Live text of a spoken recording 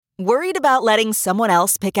Worried about letting someone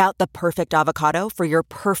else pick out the perfect avocado for your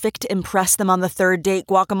perfect impress them on the third date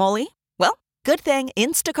guacamole? Well, good thing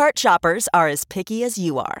Instacart shoppers are as picky as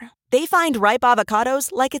you are. They find ripe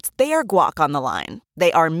avocados like it's their guac on the line.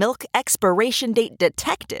 They are milk expiration date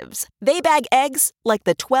detectives. They bag eggs like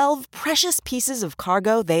the 12 precious pieces of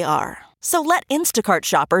cargo they are. So let Instacart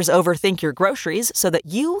shoppers overthink your groceries so that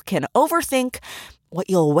you can overthink what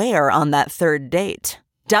you'll wear on that third date.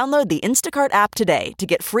 Download the Instacart app today to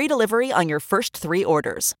get free delivery on your first 3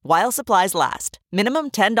 orders, while supplies last.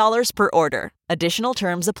 Minimum $10 per order. Additional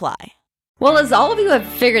terms apply. Well, as all of you have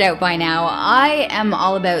figured out by now, I am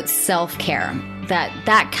all about self-care.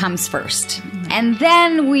 That comes first. And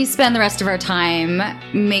then we spend the rest of our time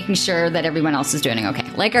making sure that everyone else is doing okay.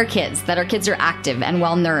 Like our kids, that our kids are active and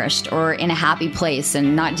well-nourished or in a happy place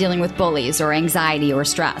and not dealing with bullies or anxiety or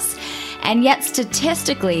stress. And yet,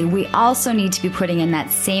 statistically, we also need to be putting in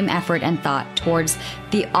that same effort and thought towards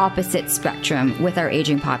the opposite spectrum with our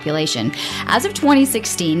aging population. As of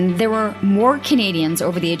 2016, there were more Canadians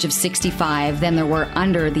over the age of 65 than there were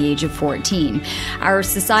under the age of 14. Our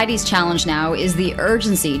society's challenge now is the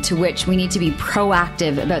urgency to which we need to be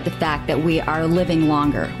proactive about the fact that we are living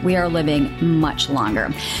longer. We are living much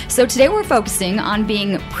longer. So today we're focusing on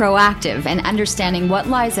being proactive and understanding what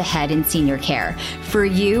lies ahead in senior care for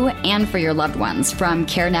you and for your loved ones, from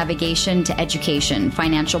care navigation to education,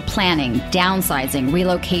 financial planning, downsizing,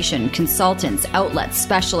 relocation, consultants, outlets,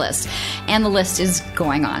 specialists, and the list is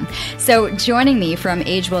going on. So joining me from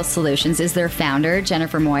Agewell Solutions is their founder,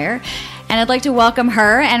 Jennifer Moir. And I'd like to welcome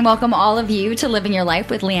her and welcome all of you to Living Your Life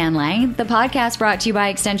with Leanne Lang, the podcast brought to you by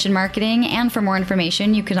Extension Marketing. And for more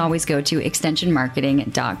information, you can always go to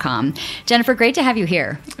extensionmarketing.com. Jennifer, great to have you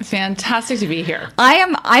here. Fantastic to be here.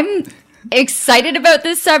 I'm excited about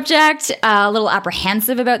this subject, a little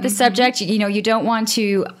apprehensive about this subject. You know, you don't want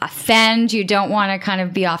to offend, you don't want to kind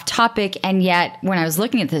of be off topic. And yet, when I was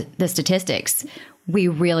looking at the statistics, we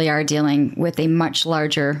really are dealing with a much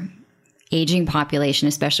larger aging population,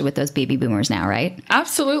 especially with those baby boomers now, right?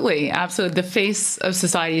 Absolutely. Absolutely. The face of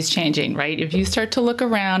society is changing, right? If you start to look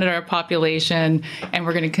around at our population, and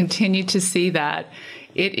we're going to continue to see that,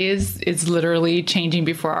 it's literally changing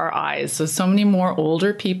before our eyes. So many more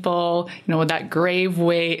older people, you know, that gray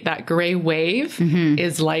wave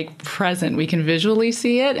is like present. We can visually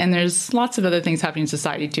see it. And there's lots of other things happening in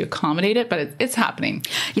society to accommodate it, but it's happening.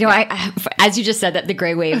 You know, I as you just said that, the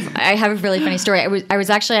gray wave, I have a really funny story. I was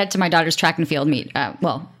actually at my daughter's track and field meet, a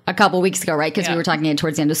couple of weeks ago, right? Because we were talking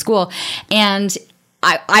towards the end of school. And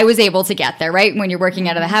I was able to get there, right? When you're working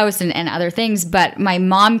out of the house and other things. But my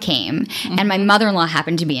mom came and my mother-in-law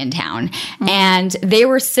happened to be in town. And they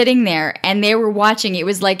were sitting there and they were watching. It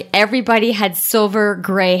was like everybody had silver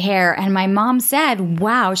gray hair. And my mom said,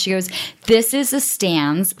 wow, she goes, this is a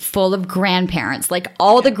stands full of grandparents. Like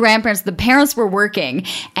all the grandparents, the parents were working.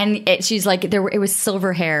 And she's like, it was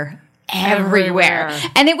silver hair everywhere.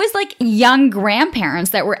 And it was like young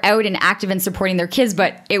grandparents that were out and active and supporting their kids,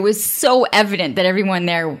 but it was so evident that everyone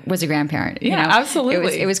there was a grandparent. Yeah,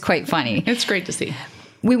 absolutely. It was quite funny. It's great to see.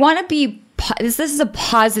 We want to be, this is a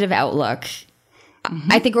positive outlook.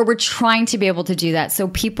 I think we're trying to be able to do that. So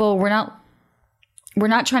people, we're not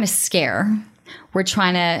trying to scare. We're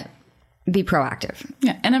trying to be proactive.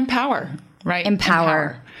 Yeah, and empower, right?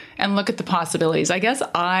 Empower. And look at the possibilities. I guess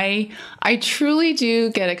I truly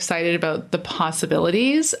do get excited about the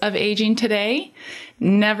possibilities of aging today.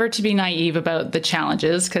 Never to be naive about the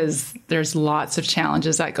challenges, because there's lots of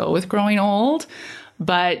challenges that go with growing old.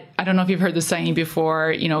 But I don't know if you've heard the saying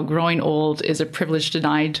before, you know, growing old is a privilege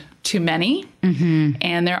denied to many.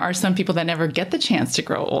 And there are some people that never get the chance to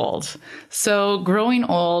grow old. So growing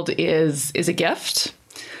old is a gift.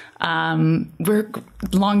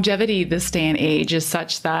 Longevity this day and age is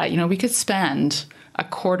such that, you know, we could spend a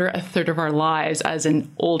third of our lives as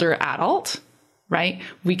an older adult, right?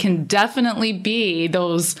 We can definitely be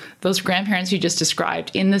those grandparents you just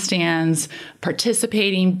described in the stands,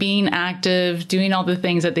 participating, being active, doing all the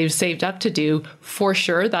things that they've saved up to do. For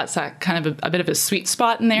sure, that's a kind of a bit of a sweet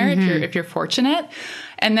spot in there if you're fortunate.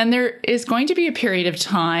 And then there is going to be a period of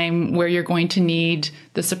time where you're going to need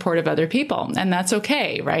the support of other people. And that's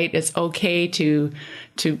okay, right? It's okay to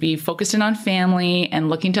be focused in on family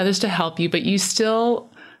and looking to others to help you, but you still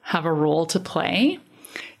have a role to play,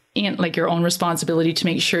 and like your own responsibility to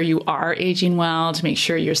make sure you are aging well, to make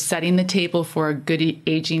sure you're setting the table for a good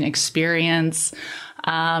aging experience.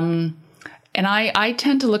 And I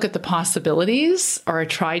tend to look at the possibilities, or I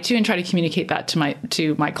try to communicate that to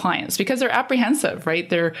my clients, because they're apprehensive, right?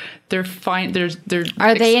 They're fine.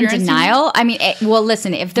 Are they in denial? I mean, well,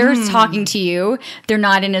 listen, if they're talking to you, they're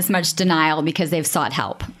not in as much denial because they've sought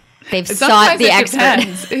help. They've sought the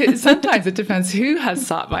expert. Sometimes it depends who has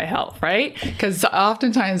sought my help, right? Because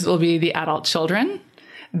oftentimes it will be the adult children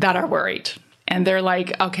that are worried. And they're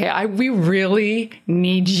like, okay, we really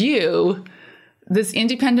need you, this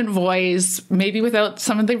independent voice, maybe without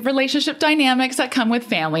some of the relationship dynamics that come with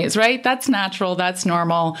families, right? That's natural. That's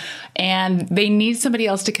normal. And they need somebody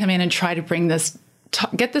else to come in and try to bring this,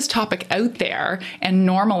 get this topic out there and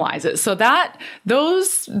normalize it. So that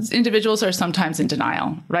those individuals are sometimes in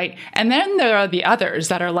denial, right? And then there are the others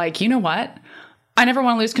that are like, you know what? I never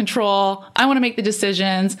want to lose control. I want to make the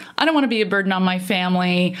decisions. I don't want to be a burden on my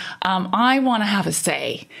family. I want to have a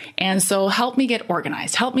say. And so help me get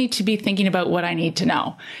organized. Help me to be thinking about what I need to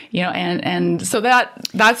know, and so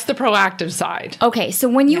that's the proactive side. Okay. So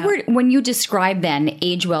when you describe then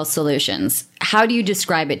Agewell Solutions, how do you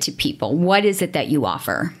describe it to people? What is it that you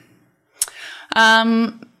offer?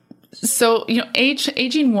 So,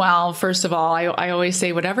 aging well, first of all, I always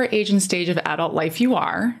say whatever age and stage of adult life you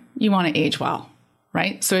want to age well.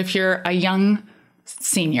 Right? So if you're a young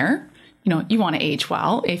senior, you want to age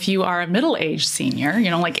well. If you are a middle-aged senior,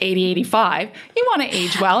 like 80, 85, you want to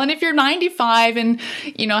age well. And if you're 95 and,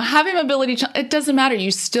 having mobility, it doesn't matter. You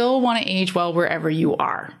still want to age well wherever you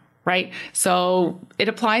are. Right? So it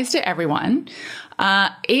applies to everyone.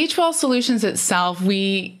 Agewell Solutions itself,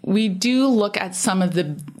 we do look at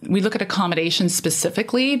we look at accommodations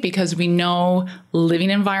specifically because we know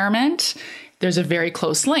living environment, there's a very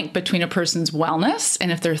close link between a person's wellness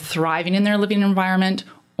and if they're thriving in their living environment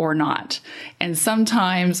or not. And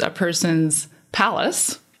sometimes a person's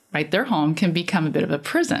palace, right, their home can become a bit of a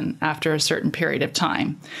prison after a certain period of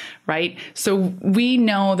time, right? So we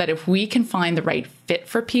know that if we can find the right fit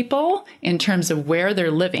for people in terms of where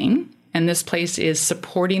they're living, and this place is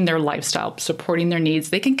supporting their lifestyle, supporting their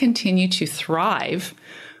needs, they can continue to thrive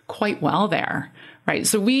quite well there, right?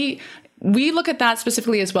 So we look at that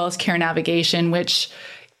specifically as well as care navigation, which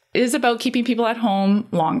is about keeping people at home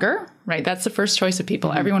longer, right? That's the first choice of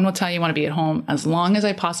people. Mm-hmm. Everyone will tell you want to be at home as long as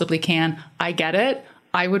I possibly can. I get it.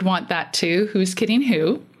 I would want that too. Who's kidding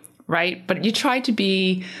who, right? But you try to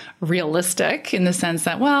be realistic in the sense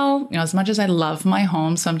that, as much as I love my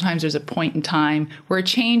home, sometimes there's a point in time where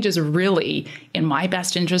change is really in my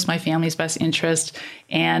best interest, my family's best interest.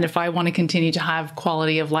 And if I want to continue to have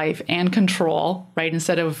quality of life and control, right?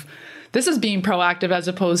 Instead of this is being proactive as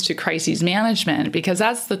opposed to crises management, because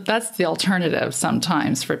that's the alternative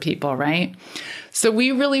sometimes for people, right? So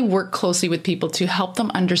we really work closely with people to help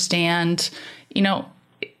them understand,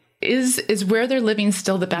 is where they're living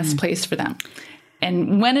still the best place for them?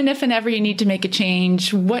 And when and if and ever you need to make a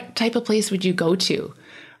change, what type of place would you go to,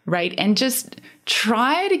 right? And just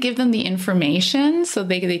try to give them the information so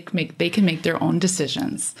they can make their own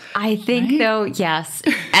decisions. I think though, yes.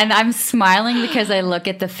 And I'm smiling because I look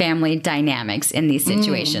at the family dynamics in these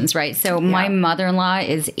situations, right? So my mother-in-law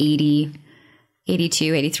is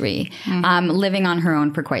 82, 83, living on her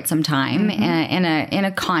own for quite some time in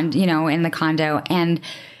the condo. And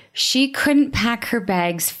she couldn't pack her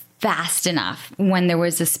bags fast enough when there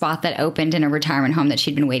was a spot that opened in a retirement home that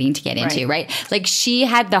she'd been waiting to get into, right? Like she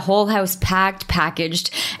had the whole house packed,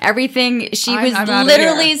 packaged, everything. She was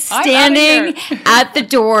literally standing at the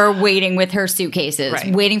door waiting with her suitcases,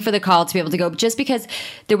 waiting for the call to be able to go, just because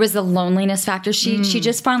there was the loneliness factor. She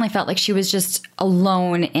just finally felt like she was just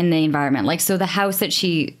alone in the environment. Like, so the house that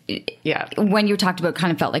when you talked about,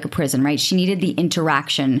 kind of felt like a prison, right? She needed the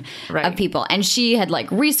interaction of people. And she had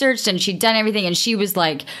researched and she'd done everything, and she was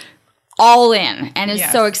all in and is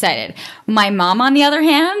so excited. My mom, on the other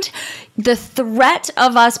hand, the threat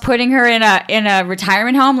of us putting her in a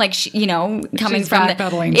retirement home, coming she's from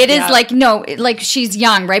it is she's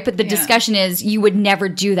young, right? But the discussion is, you would never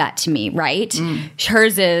do that to me, right?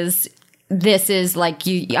 Hers is, this is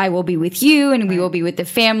I will be with you and we will be with the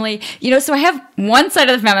family, so I have one side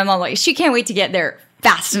of the family, I'm like, she can't wait to get there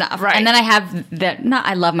fast enough. Right. And then I have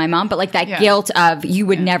I love my mom, but that guilt of, you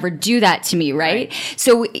would never do that to me, right?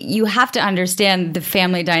 So you have to understand the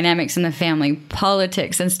family dynamics and the family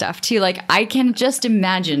politics and stuff too. I can just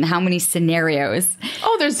imagine how many scenarios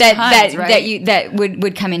there's tons, that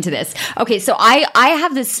would come into this. Okay, so I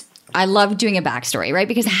have this, I love doing a backstory, right?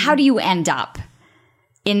 Because how do you end up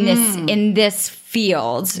in this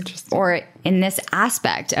field or in this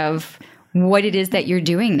aspect of what it is that you're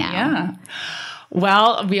doing now? Yeah.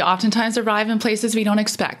 Well, we oftentimes arrive in places we don't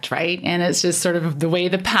expect, right? And it's just sort of the way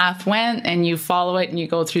the path went, and you follow it and you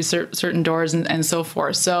go through certain doors and so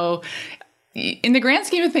forth. So in the grand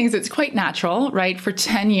scheme of things, it's quite natural, right? For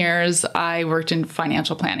 10 years, I worked in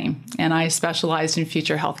financial planning and I specialized in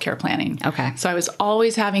future healthcare planning. Okay. So I was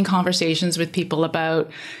always having conversations with people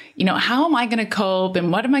about, how am I going to cope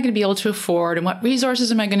and what am I going to be able to afford and what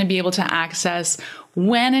resources am I going to be able to access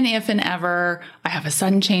when and if and ever I have a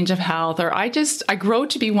sudden change of health, or I grow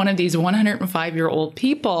to be one of these 105-year-old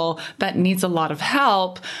people that needs a lot of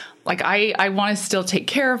help. Like I want to still take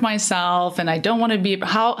care of myself and I don't want to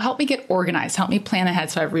help me get organized, help me plan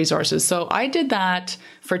ahead so I have resources. So I did that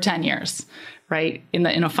for 10 years, right? In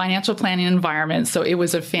a financial planning environment. So it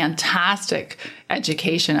was a fantastic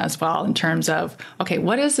education as well in terms of, okay,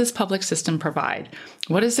 what does this public system provide?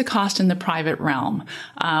 What is the cost in the private realm?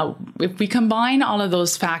 If we combine all of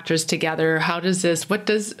those factors together, what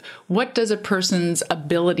does a person's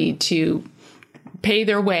ability to pay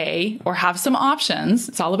their way or have some options,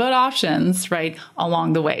 it's all about options, right,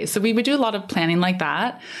 along the way. So we would do a lot of planning like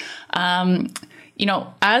that.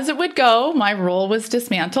 As it would go, my role was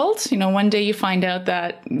dismantled. One day you find out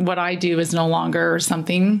that what I do is no longer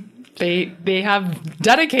something they have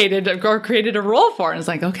dedicated or created a role for. And it's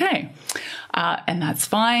like, okay, and that's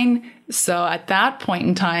fine. So at that point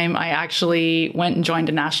in time, I actually went and joined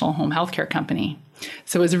a national home healthcare company.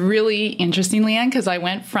 So it was really interesting, Leanne, because I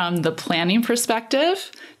went from the planning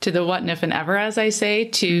perspective to the what and if and ever, as I say,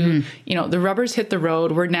 to, the rubbers hit the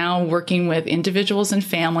road. We're now working with individuals and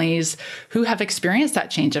families who have experienced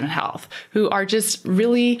that change in health, who are just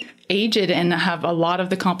really aged and have a lot of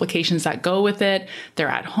the complications that go with it. They're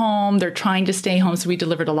at home. They're trying to stay home. So we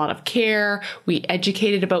delivered a lot of care. We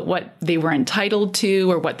educated about what they were entitled to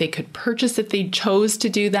or what they could purchase if they chose to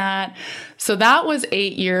do that. So that was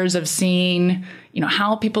 8 years of seeing,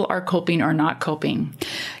 how people are coping or not coping.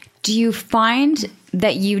 Do you find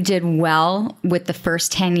that you did well with the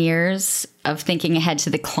first 10 years of thinking ahead to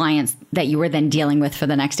the clients that you were then dealing with for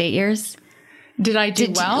the next 8 years? Did I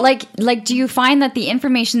do well? Do you find that the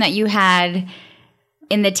information that you had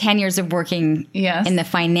in the 10 years of working in the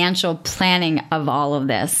financial planning of all of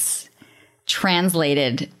this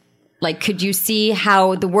translated? Could you see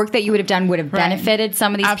how the work that you would have done would have benefited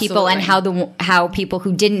some of these people, and how people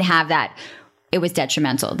who didn't have that, it was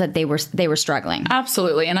detrimental, that they were struggling?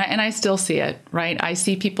 Absolutely. And I still see it, right? I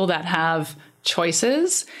see people that have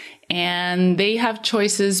choices, and they have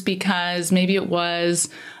choices because maybe it was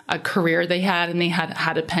a career they had and they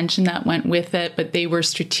had a pension that went with it, but they were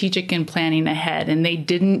strategic in planning ahead and they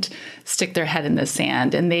didn't stick their head in the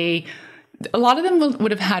sand. And a lot of them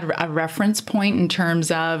would have had a reference point in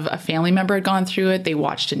terms of a family member had gone through it. They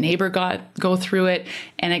watched a neighbor go through it,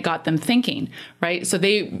 and it got them thinking, right? So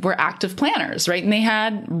they were active planners, right? And they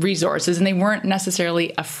had resources and they weren't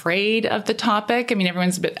necessarily afraid of the topic. I mean,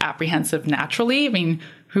 everyone's a bit apprehensive naturally. I mean,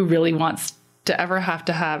 who really wants to ever have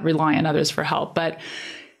to rely on others for help? But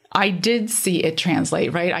I did see it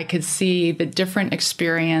translate, right? I could see the different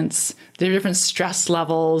experience, the different stress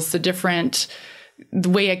levels, the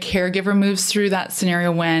way a caregiver moves through that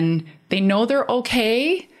scenario when they know they're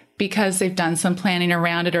okay because they've done some planning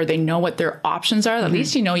around it, or they know what their options are. At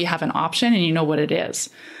least you have an option and you know what it is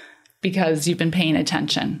because you've been paying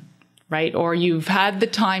attention, right? Or you've had the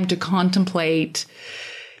time to contemplate,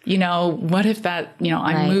 what if that,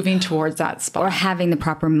 I'm moving towards that spot. Or having the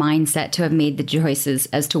proper mindset to have made the choices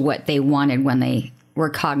as to what they wanted when they were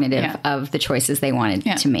cognitive of the choices they wanted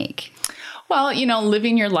to make. Well,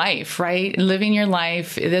 living your life, right? Living your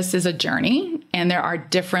life, this is a journey, and there are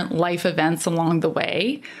different life events along the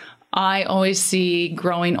way. I always see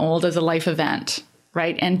growing old as a life event,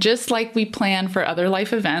 right? And just like we plan for other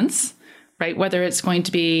life events, right? Whether it's going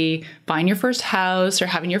to be buying your first house or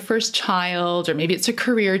having your first child, or maybe it's a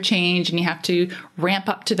career change and you have to ramp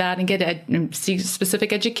up to that and get seek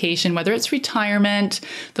specific education, whether it's retirement,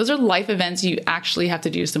 those are life events you actually have to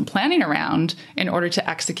do some planning around in order to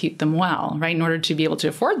execute them well, right? In order to be able to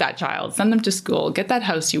afford that child, send them to school, get that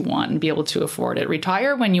house you want and be able to afford it,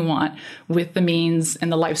 retire when you want with the means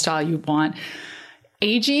and the lifestyle you want.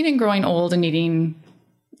 Aging and growing old and needing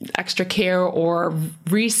extra care or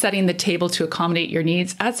resetting the table to accommodate your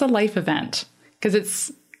needs, that's a life event, because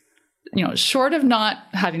it's, short of not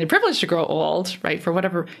having the privilege to grow old, right? For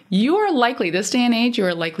whatever, you are likely, this day and age, you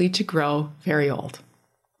are likely to grow very old,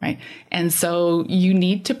 right? And so you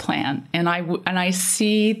need to plan. And I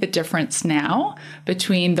see the difference now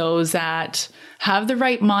between those that have the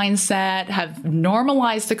right mindset, have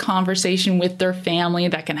normalized the conversation with their family,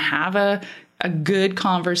 that can have a good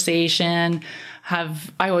conversation,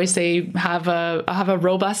 I always say, have a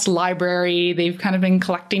robust library. They've kind of been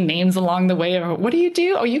collecting names along the way. What do you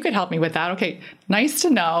do? Oh, you could help me with that. Okay, nice to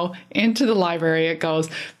know. Into the library it goes,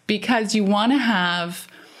 because you want to have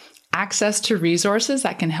access to resources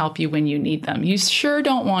that can help you when you need them. You sure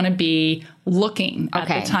don't want to be looking at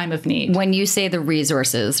the time of need. When you say the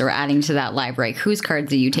resources or adding to that library, whose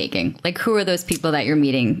cards are you taking? Like, who are those people that you're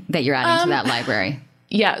meeting that you're adding to that library?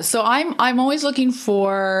 Yeah. So I'm always looking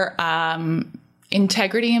for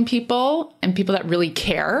integrity in people and people that really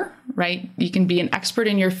care, right? You can be an expert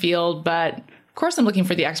in your field, but of course I'm looking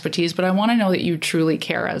for the expertise, but I want to know that you truly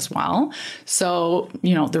care as well. So,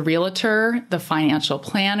 the realtor, the financial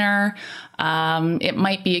planner, it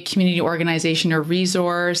might be a community organization or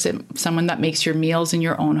resource, someone that makes your meals in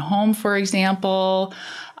your own home, for example.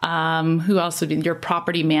 Who else would be your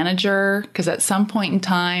property manager? Because at some point in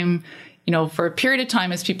time, for a period of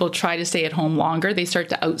time, as people try to stay at home longer, they start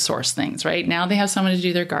to outsource things, right? Now they have someone to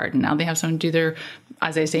do their garden. Now they have someone to do their,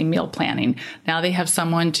 as I say, meal planning. Now they have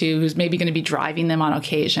someone who's maybe going to be driving them on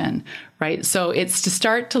occasion, right? So it's to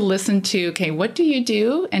start to listen to, okay, what do you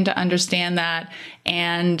do? And to understand that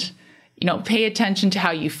and, pay attention to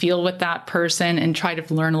how you feel with that person and try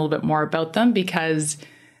to learn a little bit more about them, because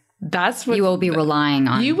that's what you will be relying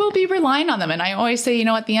on. You will be relying on them. And I always say,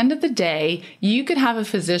 at the end of the day, you could have a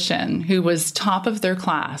physician who was top of their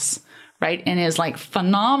class, right? And is like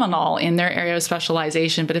phenomenal in their area of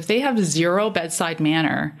specialization. But if they have zero bedside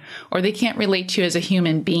manner, or they can't relate to you as a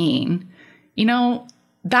human being,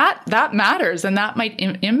 that matters. And that might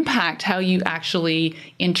impact how you actually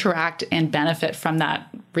interact and benefit from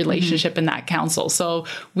that relationship and that counsel. So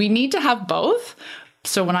we need to have both.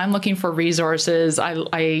 So when I'm looking for resources,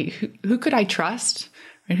 who could I trust?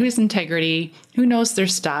 Right? Who has integrity? Who knows their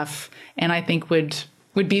stuff? And I think would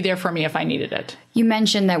be there for me if I needed it. You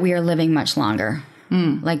mentioned that we are living much longer,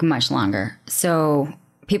 like much longer. So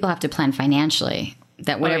people have to plan financially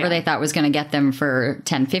that whatever they thought was going to get them for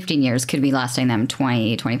 10, 15 years could be lasting them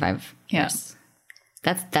 20, 25 years.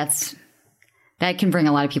 That can bring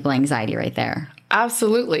a lot of people anxiety right there.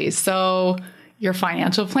 Absolutely. So your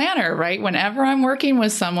financial planner, right? Whenever I'm working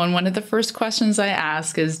with someone, one of the first questions I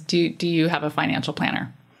ask is, do you have a financial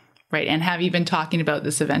planner, right? And have you been talking about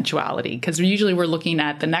this eventuality? Because usually we're looking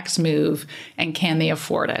at the next move and can they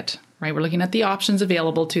afford it, right? We're looking at the options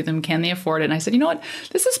available to them. Can they afford it? And I said, you know what?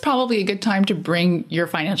 This is probably a good time to bring your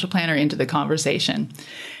financial planner into the conversation.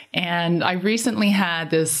 And I recently had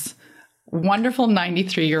this wonderful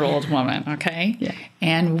 93-year-old woman, okay? Yeah.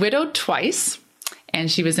 And widowed twice, and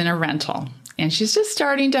she was in a rental. And she's just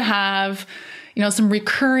starting to have, some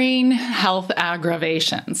recurring health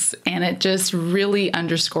aggravations. And it just really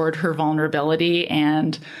underscored her vulnerability.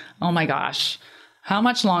 And, oh my gosh, how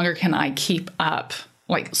much longer can I keep up?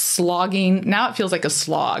 Like slogging. Now it feels like a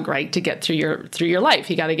slog, right? To get through your life.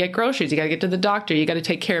 You got to get groceries. You got to get to the doctor. You got to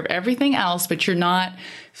take care of everything else, but you're not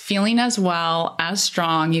feeling as well, as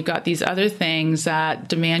strong. You've got these other things that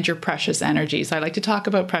demand your precious energy. So I like to talk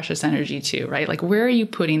about precious energy too, right? Like, where are you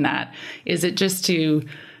putting that? Is it just to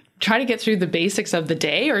try to get through the basics of the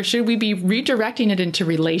day, or should we be redirecting it into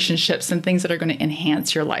relationships and things that are going to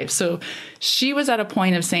enhance your life? So she was at a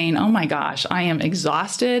point of saying, oh my gosh, I am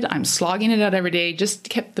exhausted. I'm slogging it out every day. Just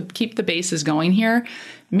keep the bases going here.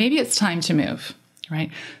 Maybe it's time to move,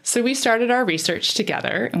 right? So we started our research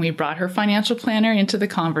together and we brought her financial planner into the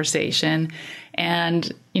conversation.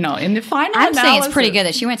 And, in the final I'm saying it's pretty good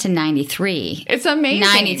that she went to 93. It's amazing.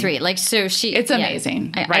 93. Like, so she... It's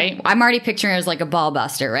amazing, right? I'm already picturing her as like a ball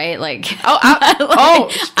buster, right? Like...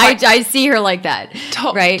 I see her like that,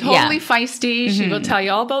 right? Totally feisty. Mm-hmm. She will tell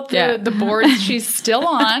you all about the boards she's still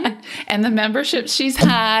on and the memberships she's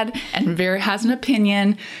had, and has an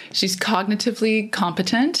opinion. She's cognitively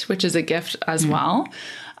competent, which is a gift as well.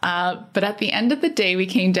 But at the end of the day, we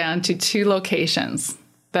came down to two locations.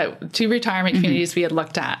 Two retirement communities we had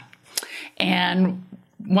looked at. And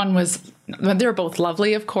one was, they're both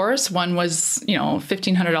lovely, of course. One was,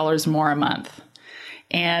 $1,500 more a month.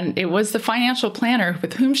 And it was the financial planner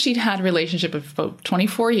with whom she'd had a relationship of about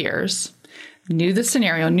 24 years, knew the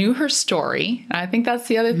scenario, knew her story. And I think that's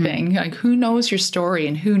the other thing. Like, who knows your story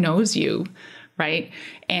and who knows you, right?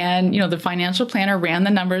 And, the financial planner ran the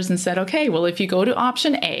numbers and said, okay, well, if you go to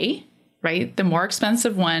option A, right, the more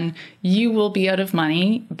expensive one, you will be out of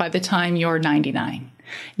money by the time you're 99.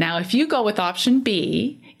 Now, if you go with option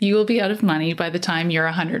B, you will be out of money by the time you're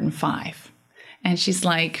 105. And she's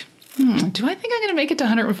like, do I think I'm going to make it to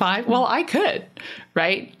 105? Well, I could,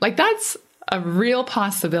 right? Like, that's a real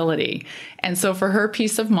possibility. And so for her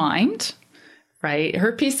peace of mind, right,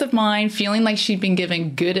 her peace of mind, feeling like she'd been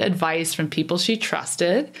given good advice from people she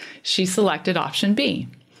trusted, she selected option B.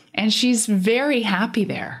 And she's very happy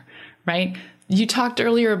there. Right? You talked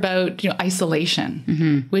earlier about,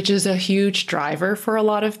 isolation, which is a huge driver for a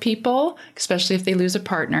lot of people, especially if they lose a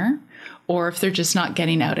partner or if they're just not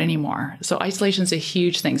getting out anymore. So isolation is a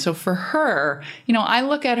huge thing. So for her, I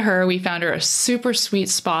look at her, we found her a super sweet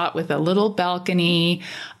spot with a little balcony,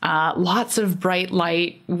 lots of bright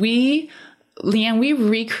light. Leanne, we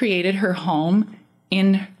recreated her home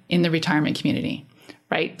in the retirement community,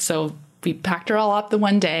 right? So we packed her all up the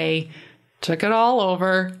one day, took it all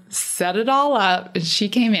over, set it all up, and she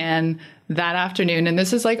came in that afternoon, and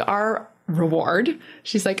this is like our reward.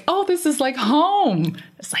 She's like, oh, this is like home.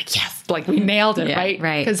 It's like, yes, like we nailed it, right?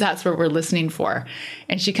 Right. Because that's what we're listening for.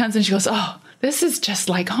 And she comes and she goes, oh, this is just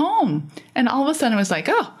like home. And all of a sudden it was like,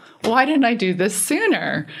 oh, why didn't I do this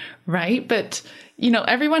sooner? Right? But,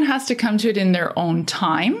 everyone has to come to it in their own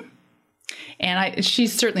time. And she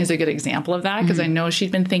certainly is a good example of that, because I know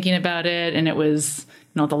she'd been thinking about it, and it was,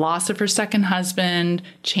 the loss of her second husband,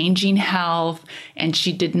 changing health, and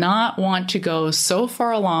she did not want to go so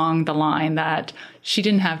far along the line that she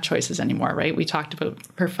didn't have choices anymore, right? We talked about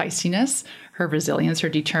her feistiness, her resilience, her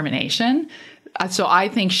determination. So I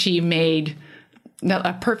think she made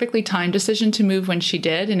a perfectly timed decision to move when she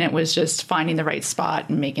did, and it was just finding the right spot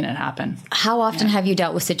and making it happen. How often have you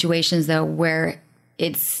dealt with situations, though, where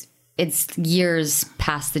it's years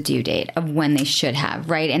past the due date of when they should have,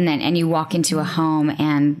 right? And you walk into a home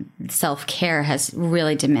and self-care has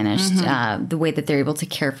really diminished, the way that they're able to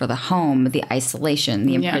care for the home, the isolation,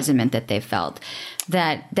 the imprisonment that they felt,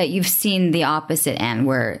 that you've seen the opposite end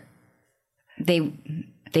where they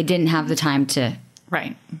didn't have the time to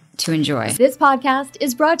enjoy. This podcast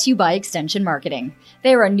is brought to you by Extension Marketing.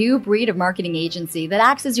 They are a new breed of marketing agency that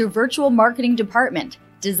acts as your virtual marketing department,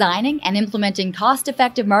 designing and implementing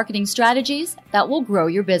cost-effective marketing strategies that will grow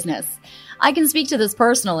your business. I can speak to this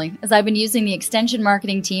personally, as I've been using the Extension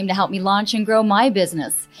Marketing team to help me launch and grow my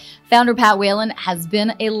business. Founder Pat Whalen has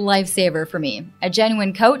been a lifesaver for me, a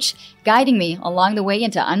genuine coach, guiding me along the way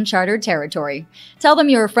into uncharted territory. Tell them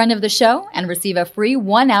you're a friend of the show and receive a free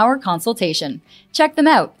 1-hour consultation. Check them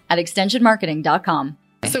out at extensionmarketing.com.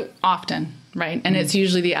 So often, right? And it's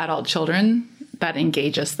usually the adult children that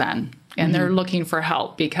engage us then. And they're looking for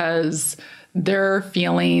help because they're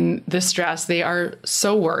feeling the stress. They are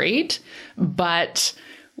so worried. But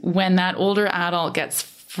when that older adult gets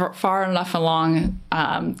far enough along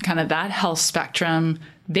kind of that health spectrum,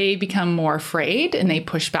 they become more afraid and they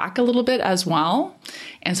push back a little bit as well.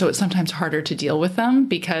 And so it's sometimes harder to deal with them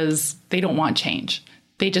because they don't want change.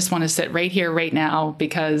 They just want to sit right here, right now,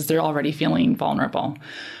 because they're already feeling vulnerable,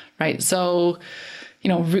 right? So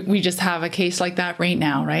we just have a case like that right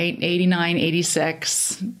now, right? 89,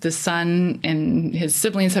 86. The son and his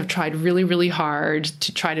siblings have tried really, really hard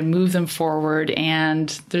to try to move them forward. And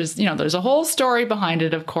there's a whole story behind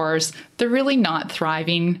it, of course. They're really not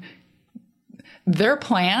thriving. Their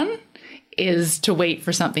plan is to wait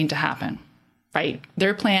for something to happen, right?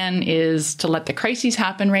 Their plan is to let the crises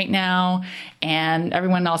happen right now, and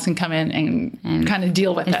everyone else can come in and kind of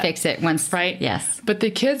deal with it. And fix it once. Right? Yes. But the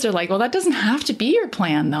kids are like, well, that doesn't have to be your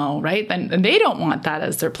plan, though, right? And they don't want that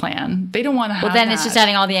as their plan. They don't want to have Well, then it's just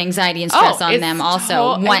adding all the anxiety and stress on them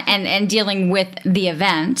also. And dealing with the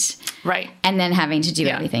event. Right. And then having to do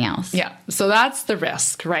everything else. Yeah. So that's the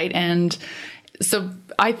risk, right? And so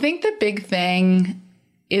I think the big thing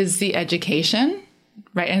is the education.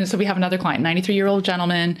 Right. And so we have another client, 93-year-old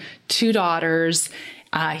gentleman, 2 daughters.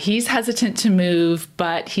 He's hesitant to move,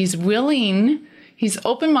 but he's willing, he's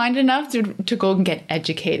open-minded enough to go and get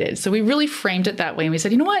educated. So we really framed it that way. And we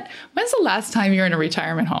said, you know what? When's the last time you were in a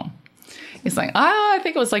retirement home? He's like, I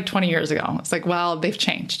think it was like 20 years ago. It's like, well, they've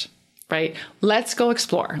changed. Right? Let's go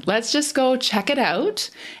explore. Let's just go check it out.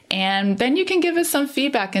 And then you can give us some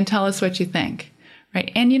feedback and tell us what you think.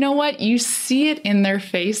 Right? And you know what? You see it in their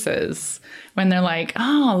faces when they're like,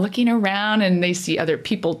 oh, looking around and they see other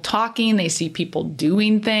people talking. They see people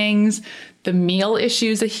doing things. The meal issue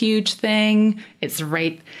is a huge thing. It's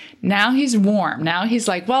right. Now he's warm. Now he's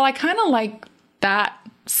like, well, I kind of like that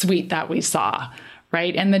suite that we saw.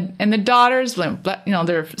 Right. And the daughters,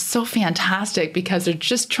 they're so fantastic because they're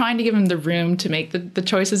just trying to give him the room to make the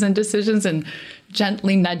choices and decisions and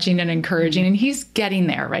gently nudging and encouraging. And he's getting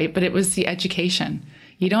there. Right. But it was the education.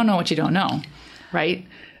 You don't know what you don't know. Right.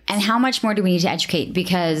 And how much more do we need to educate?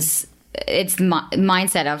 Because it's the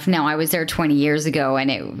mindset of, no, I was there 20 years ago and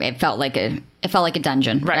it felt like a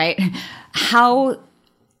dungeon. Right. How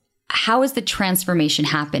has the transformation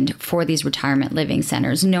happened for these retirement living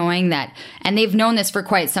centers, knowing that, and they've known this for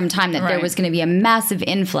quite some time, that there was going to be a massive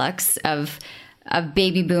influx of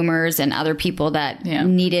baby boomers and other people that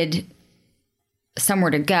needed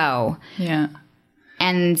somewhere to go,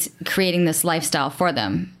 and creating this lifestyle for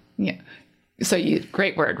them. Yeah.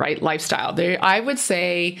 great word, right? Lifestyle. I would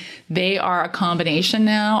say they are a combination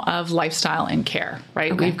now of lifestyle and care,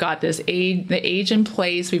 right? Okay. We've got the age in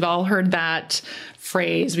place. We've all heard that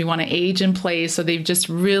phrase. We want to age in place. So they've just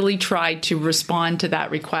really tried to respond to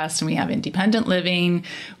that request. And we have independent living,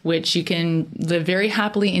 which you can live very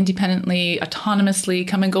happily, independently, autonomously,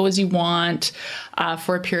 come and go as you want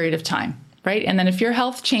for a period of time, right? And then if your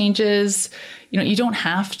health changes, you don't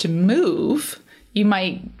have to move. You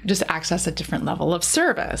might just access a different level of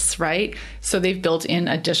service, right? So they've built in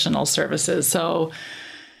additional services. So,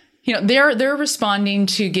 they're responding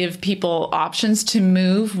to give people options to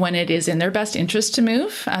move when it is in their best interest to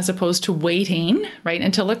move, as opposed to waiting, right,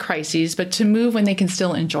 until a crisis, but to move when they can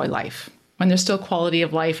still enjoy life, when there's still quality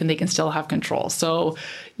of life and they can still have control. So,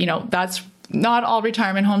 that's not all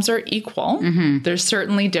retirement homes are equal. Mm-hmm. They're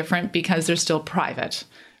certainly different because they're still private.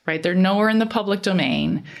 Right? They're nowhere in the public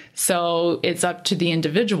domain. So it's up to the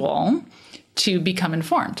individual to become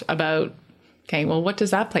informed about, okay, well, what does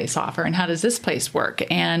that place offer and how does this place work?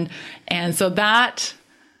 And so that's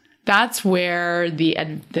where the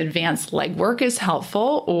advanced legwork is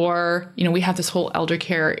helpful. Or, we have this whole elder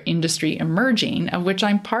care industry emerging, of which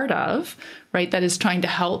I'm part of, right? That is trying to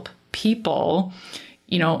help people,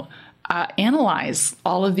 analyze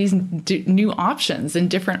all of these new options and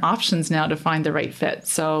different options now to find the right fit.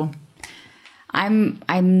 So I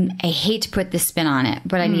hate to put this spin on it,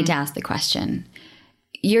 but I need to ask the question.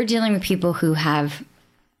 You're dealing with people who have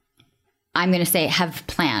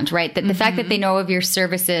planned, right? That the fact that they know of your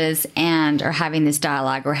services and are having this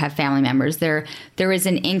dialogue or have family members, there is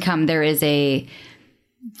an income, there is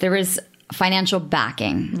financial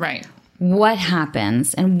backing. Right. What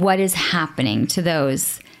happens and what is happening to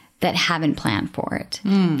those that haven't planned for it,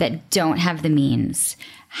 that don't have the means?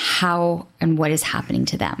 How and what is happening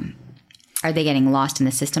to them? Are they getting lost in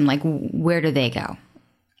the system? Like, where do they go?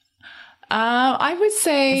 I would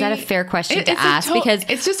say... Is that a fair question to ask? Because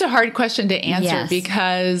it's just a hard question to answer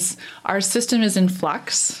because our system is in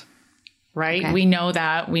flux, right? Okay. We know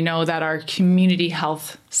that our community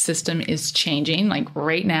health system is changing, like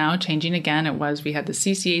right now, changing again. We had the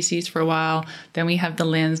CCACs for a while, then we have the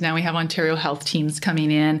LHINs, now we have Ontario health teams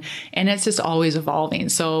coming in, and it's just always evolving.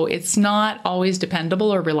 So it's not always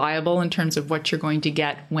dependable or reliable in terms of what you're going to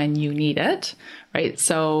get when you need it, right?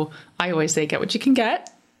 So I always say, get what you can get,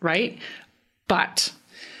 right? But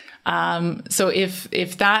so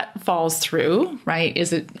if that falls through, right,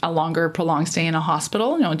 is it a longer prolonged stay in a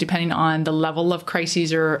hospital? Depending on the level of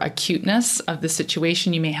crises or acuteness of the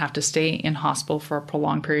situation, you may have to stay in hospital for a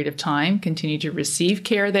prolonged period of time, continue to receive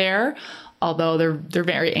care there, although they're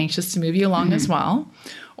very anxious to move you along as well.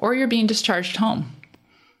 Or you're being discharged home,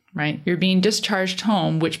 right? You're being discharged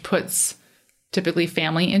home, which puts typically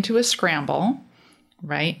family into a scramble,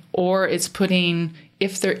 right? Or it's putting...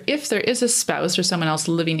 If there is a spouse or someone else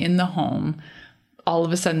living in the home, all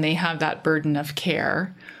of a sudden they have that burden of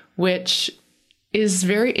care, which is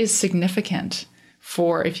significant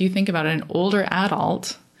for, if you think about it, an older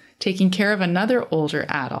adult taking care of another older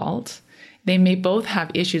adult. They may both have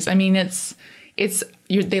issues. I mean,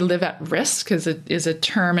 they live at risk is a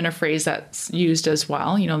term and a phrase that's used as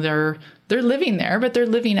well. They're living there, but they're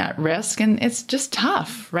living at risk, and it's just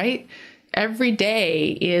tough, right? Every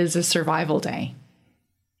day is a survival day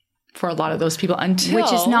for a lot of those people,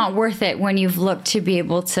 which is not worth it when you've looked to be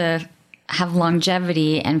able to have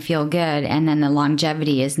longevity and feel good, and then the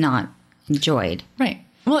longevity is not enjoyed. Right.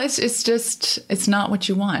 Well, it's not what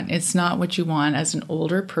you want. It's not what you want as an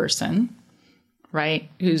older person, right?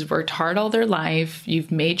 Who's worked hard all their life. You've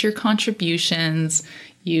made your contributions.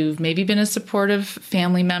 You've maybe been a supportive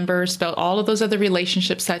family member, about all of those other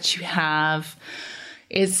relationships that you have.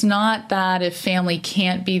 It's not that if family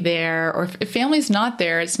can't be there, or if family's not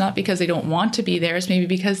there, it's not because they don't want to be there. It's maybe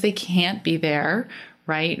because they can't be there,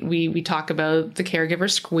 right? We talk about the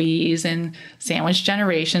caregiver squeeze and sandwich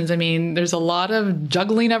generations. I mean, there's a lot of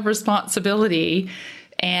juggling of responsibility.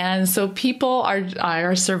 And so people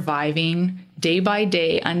are surviving day by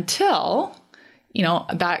day until,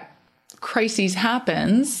 that crisis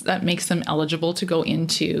happens that makes them eligible to go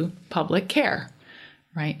into public care,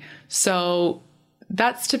 right? So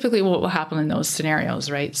that's typically what will happen in those scenarios,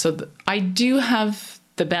 right? So I do have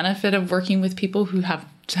the benefit of working with people who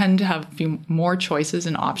tend to have more choices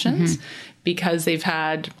and options because they've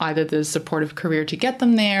had either the supportive career to get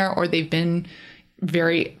them there, or they've been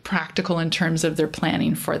very practical in terms of their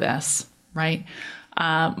planning for this, right?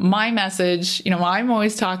 My message, I'm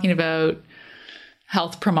always talking about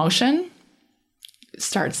health promotion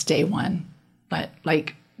starts day one, but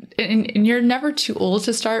and you're never too old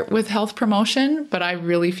to start with health promotion, but I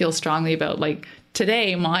really feel strongly about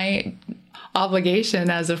today, obligation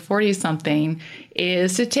as a 40-something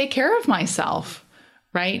is to take care of myself,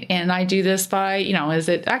 right? And I do this by, is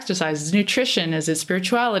it exercise? Is it nutrition? Is it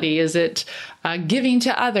spirituality? Is it giving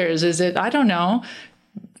to others? Is it, I don't know,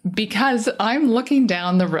 because I'm looking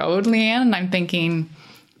down the road, Leanne, and I'm thinking,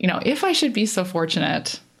 if I should be so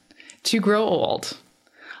fortunate to grow old,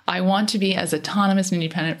 I want to be as autonomous and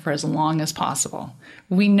independent for as long as possible.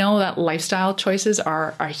 We know that lifestyle choices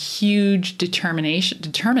are a huge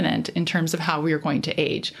determinant in terms of how we are going to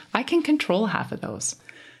age. I can control half of those,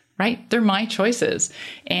 right? They're my choices.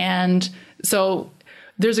 And so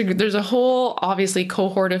there's a whole, obviously,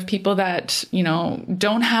 cohort of people that,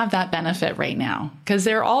 don't have that benefit right now because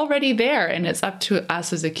they're already there. And it's up to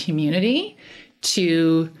us as a community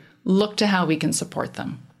to look to how we can support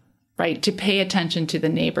them, right? To pay attention to the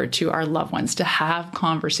neighbor, to our loved ones, to have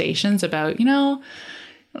conversations about,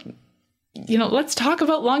 let's talk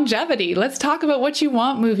about longevity. Let's talk about what you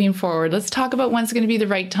want moving forward. Let's talk about when's going to be the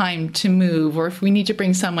right time to move, or if we need to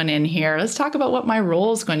bring someone in here. Let's talk about what my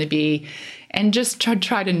role is going to be, and just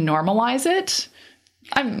try to normalize it.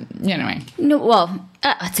 Anyway. No, well,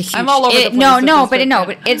 it's a huge. I'm all over the place.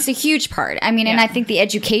 But it's a huge part. I mean, and I think the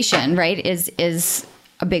education, right, is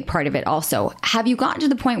a big part of it also. Have you gotten to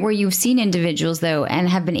the point where you've seen individuals, though, and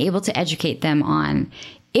have been able to educate them on,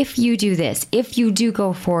 if you do this, if you do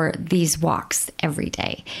go for these walks every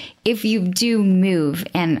day, if you do move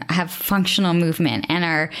and have functional movement and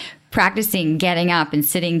are practicing getting up and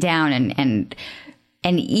sitting down and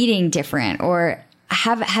eating different, or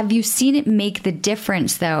have you seen it make the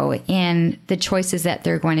difference, though, in the choices that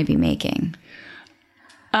they're going to be making?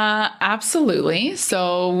 Absolutely.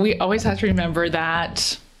 So we always have to remember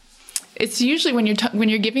that it's usually when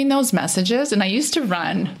you're giving those messages. And I used to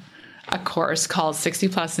run a course called 60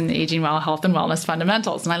 Plus in Aging Well, Health and Wellness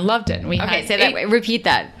Fundamentals, and I loved it. And say that way. Repeat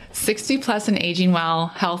that. 60 Plus in Aging Well,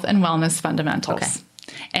 Health and Wellness Fundamentals. Okay.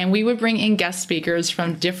 And we would bring in guest speakers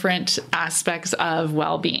from different aspects of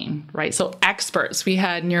well-being, right? So experts. We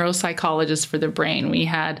had neuropsychologists for the brain. We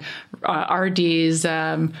had RDs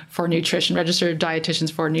for nutrition, registered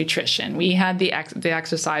dietitians for nutrition. We had the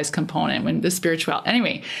exercise component, the spiritual.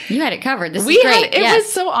 Anyway. You had it covered. This is great. It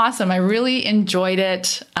was so awesome. I really enjoyed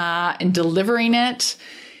it in delivering it.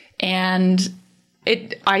 And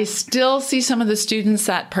I still see some of the students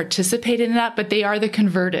that participated in that, but they are the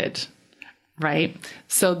converted. Right.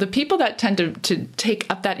 So the people that tend to take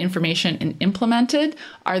up that information and implement it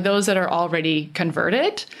are those that are already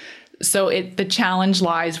converted. So the challenge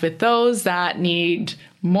lies with those that need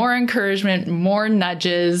more encouragement, more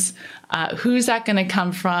nudges. Who's that going to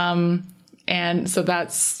come from? And so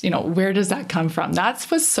that's, where does that come from?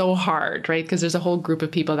 That's what's so hard, right? Because there's a whole group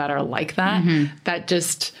of people that are like that, that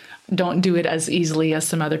just don't do it as easily as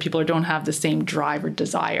some other people, or don't have the same drive or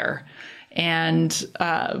desire. And,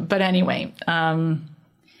 but anyway,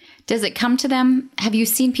 does it come to them? Have you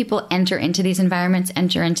seen people enter into these environments,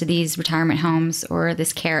 enter into these retirement homes or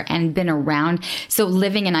this care, and been around? So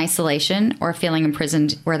living in isolation or feeling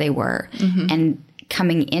imprisoned where they were, and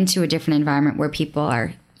coming into a different environment where people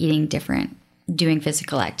are eating different, doing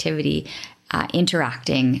physical activity,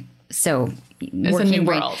 interacting. So it's a new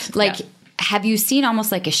world. Have you seen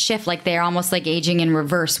almost like a shift, like they're almost like aging in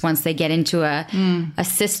reverse once they get into a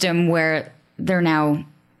system where they're now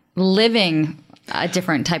living a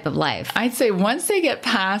different type of life? I'd say once they get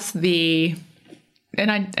past and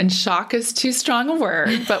shock is too strong a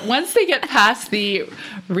word, but once they get past the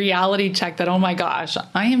reality check that, oh my gosh,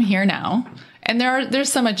 I am here now. And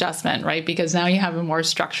there's some adjustment, right? Because now you have a more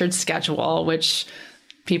structured schedule, which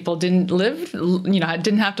people didn't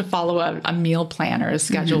didn't have to follow a meal plan or a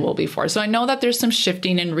schedule before. So I know that there's some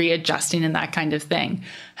shifting and readjusting and that kind of thing.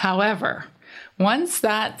 However, once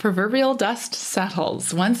that proverbial dust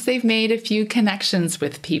settles, once they've made a few connections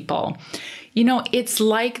with people, it's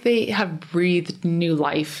like they have breathed new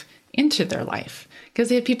life into their life because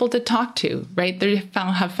they have people to talk to, right? They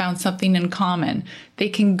have found something in common. They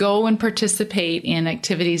can go and participate in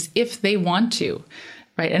activities if they want to.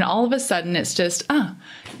 Right. And all of a sudden it's just, I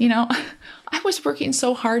was working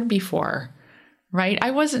so hard before, right?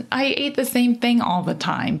 I ate the same thing all the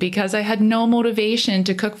time because I had no motivation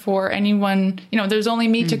to cook for anyone. There's only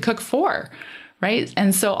me to cook for. Right.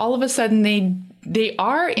 And so all of a sudden they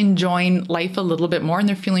are enjoying life a little bit more, and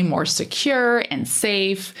they're feeling more secure and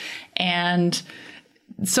safe. And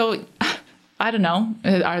so I don't know,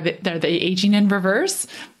 are they aging in reverse?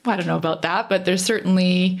 I don't know about that, but there's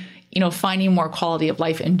certainly, finding more quality of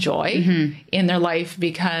life and joy in their life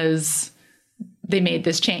because they made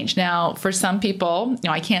this change. Now, for some people,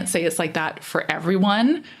 I can't say it's like that for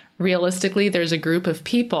everyone. Realistically, there's a group of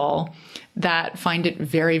people that find it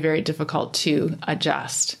very, very difficult to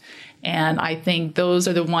adjust. And I think those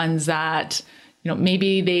are the ones that,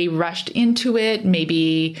 maybe they rushed into it.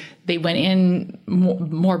 Maybe they went in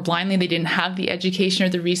more blindly. They didn't have the education or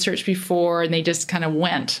the research before, and they just kind of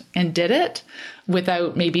went and did it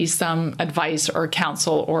without maybe some advice or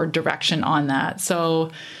counsel or direction on that. So,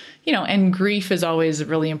 and grief is always a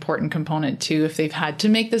really important component too. If they've had to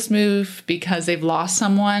make this move because they've lost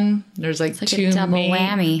someone, there's like two a double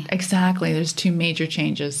whammy. Exactly. There's two major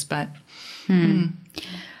changes, but.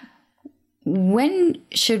 When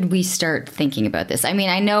should we start thinking about this? I mean,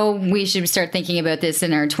 I know we should start thinking about this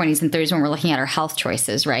in our 20s and 30s when we're looking at our health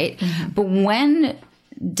choices, right? But when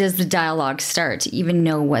does the dialogue start to even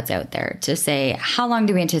know what's out there to say, how long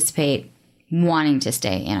do we anticipate wanting to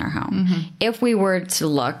stay in our home? If we were to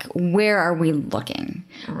look, where are we looking?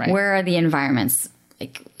 Right. Where are the environments?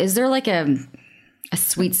 Like, is there like a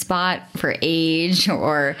sweet spot for age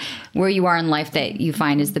or where you are in life that you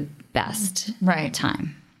find is the best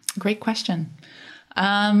time? Great question.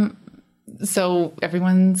 So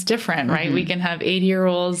everyone's different, right? We can have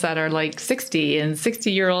 80-year-olds that are like 60 and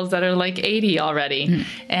 60-year-olds that are like 80 already.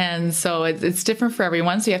 And so it's different for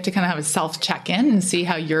everyone. So you have to kind of have a self-check-in and see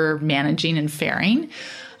how you're managing and faring.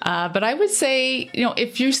 But I would say,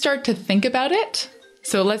 if you start to think about it,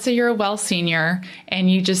 so let's say you're a well senior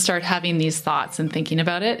and you just start having these thoughts and thinking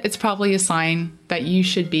about it, it's probably a sign that you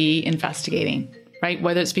should be investigating. Right?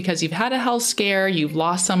 Whether it's because you've had a health scare, you've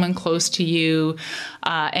lost someone close to you,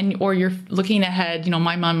 or you're looking ahead.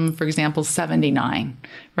 My mom, for example, is 79,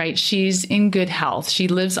 right? She's in good health. She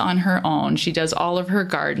lives on her own. She does all of her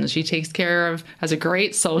gardens. She takes care of, has a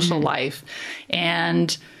great social life.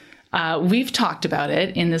 And we've talked about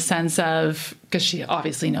it in the sense of, because she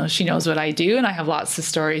obviously knows what I do, and I have lots of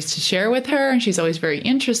stories to share with her, and she's always very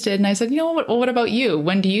interested. And I said, what about you?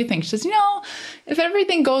 When do you think? She says, if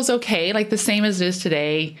everything goes okay, like the same as it is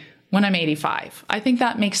today, when I'm 85, I think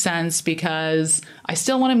that makes sense because I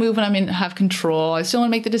still want to move when have control. I still want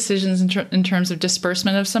to make the decisions in terms of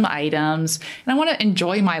disbursement of some items, and I want to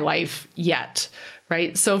enjoy my life yet,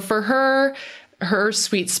 right? So for her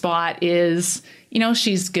sweet spot is,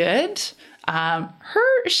 she's good.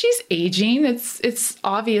 She's aging. It's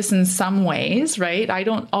obvious in some ways, right? I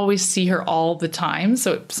don't always see her all the time.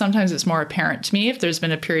 So sometimes it's more apparent to me if there's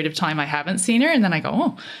been a period of time I haven't seen her. And then I go,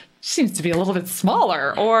 oh, she seems to be a little bit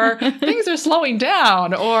smaller, or things are slowing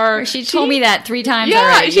down, or she told me that 3 times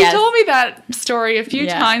already. She told me that story a few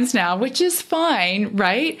times now, which is fine,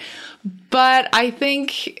 right? But I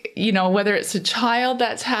think, whether it's a child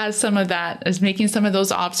that has some of that, is making some of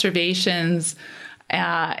those observations,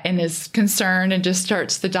 and is concerned and just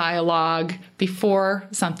starts the dialogue before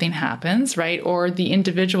something happens, right? Or the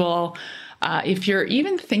individual, if you're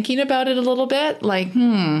even thinking about it a little bit, like,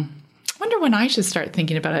 wonder when I should start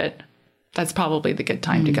thinking about it. That's probably the good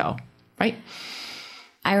time to go, right?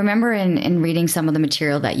 I remember in reading some of the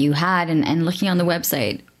material that you had and looking on the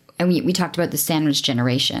website, and we talked about the sandwich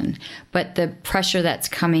generation, but the pressure that's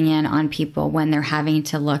coming in on people when they're having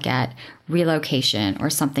to look at relocation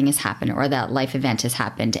or something has happened or that life event has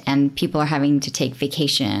happened and people are having to take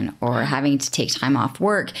vacation or having to take time off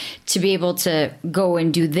work to be able to go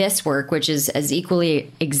and do this work, which is as equally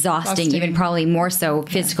exhausting, even probably more so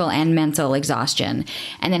physical and mental exhaustion,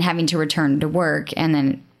 and then having to return to work and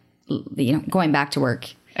then going back to work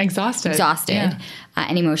exhausted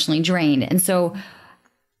and emotionally drained. And so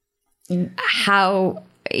how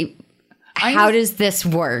does this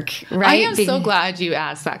work, right? I am so glad you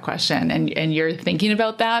asked that question and you're thinking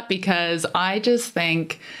about that, because I just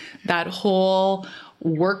think that whole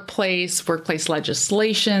workplace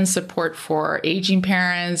legislation, support for aging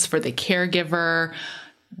parents, for the caregiver,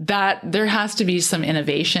 that there has to be some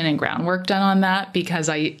innovation and groundwork done on that, because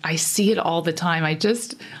I see it all the time.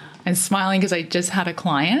 I'm smiling because I just had a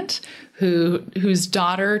client whose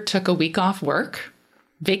daughter took a week off work,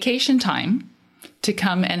 vacation time, to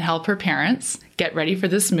come and help her parents get ready for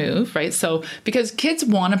this move, right? So because kids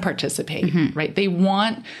want to participate, right? They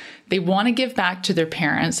want to give back to their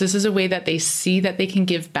parents. This is a way that they see that they can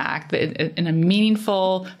give back in a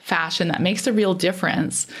meaningful fashion that makes a real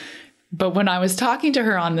difference. But when I was talking to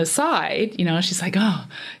her on the side, she's like,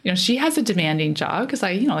 she has a demanding job, because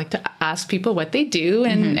I, like to ask people what they do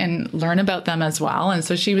and learn about them as well. And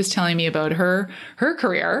so she was telling me about her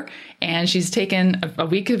career, and she's taken a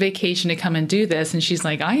week of vacation to come and do this. And she's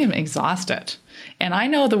like, I am exhausted. And I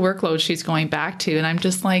know the workload she's going back to. And I'm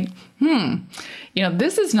just like,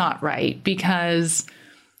 this is not right, because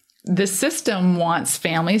the system wants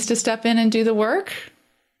families to step in and do the work,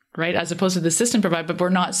 right? As opposed to the system provide, but we're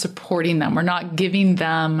not supporting them. We're not giving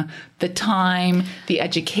them the time, the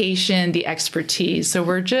education, the expertise. So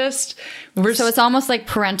so it's almost like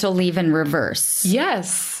parental leave in reverse.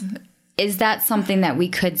 Yes. Is that something that we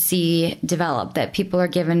could see develop, that people are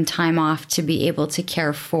given time off to be able to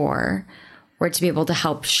care for, or to be able to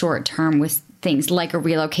help short term with things like a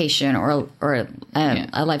relocation or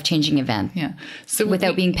a life-changing event, so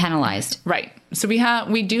without being penalized? Right. So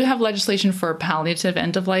we do have legislation for palliative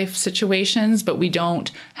end-of-life situations, but we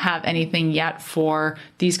don't have anything yet for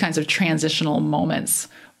these kinds of transitional moments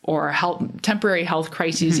or temporary health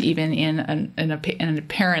crises, even in a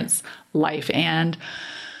parent's life. And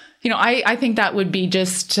I think that would be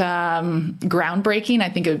just groundbreaking. I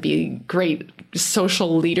think it would be great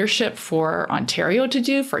social leadership for Ontario to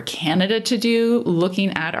do, for Canada to do, looking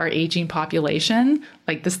at our aging population.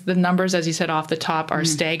 Like the numbers, as you said, off the top are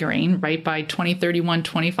staggering, right? By 2031,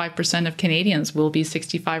 25% of Canadians will be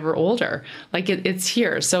 65 or older. Like it's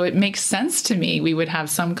here. So it makes sense to me we would have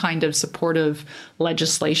some kind of supportive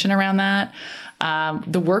legislation around that.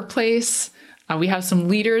 The workplace, we have some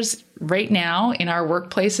leaders right now in our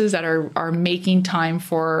workplaces that are making time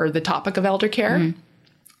for the topic of elder care.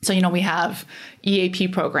 So, we have EAP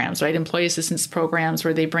programs, right? Employee assistance programs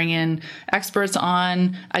where they bring in experts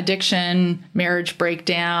on addiction, marriage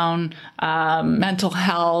breakdown, mental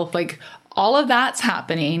health, like all of that's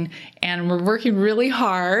happening. And we're working really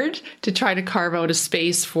hard to try to carve out a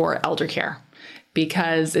space for elder care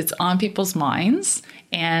because it's on people's minds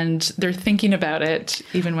and they're thinking about it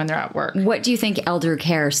even when they're at work. What do you think elder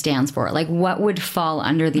care stands for? Like, what would fall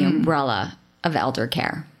under the umbrella of elder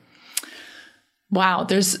care? Wow,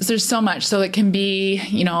 there's so much. So it can be,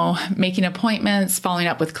 making appointments, following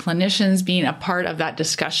up with clinicians, being a part of that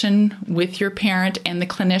discussion with your parent and the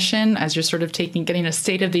clinician as you're sort of getting a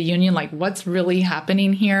state of the union, like what's really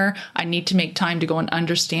happening here. I need to make time to go and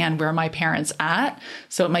understand where my parent's at.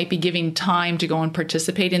 So it might be giving time to go and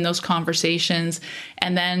participate in those conversations.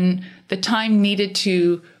 And then the time needed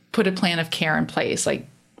to put a plan of care in place. Like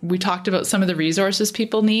we talked about some of the resources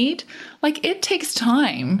people need. Like it takes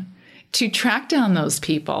time to track down those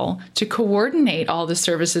people, to coordinate all the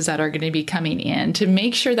services that are going to be coming in, to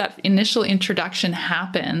make sure that initial introduction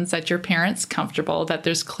happens, that your parent's comfortable, that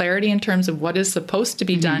there's clarity in terms of what is supposed to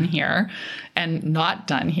be done here and not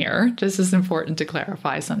done here. This is important to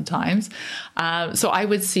clarify sometimes. So I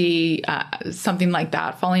would see something like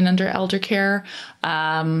that falling under elder care.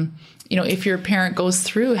 If your parent goes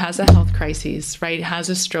through, has a health crisis, right, has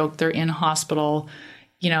a stroke, they're in hospital,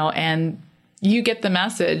 and you get the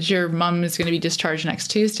message, your mom is going to be discharged next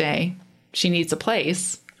Tuesday. She needs a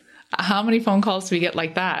place. How many phone calls do we get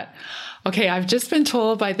like that? Okay, I've just been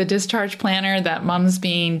told by the discharge planner that mom's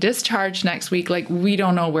being discharged next week. Like, we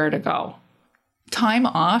don't know where to go. Time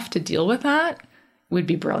off to deal with that would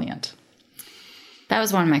be brilliant. That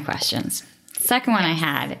was one of my questions. Second one I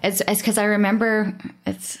had is because I remember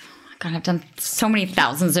God, I've done so many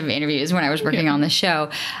thousands of interviews when I was working on the show,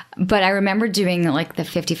 but I remember doing like the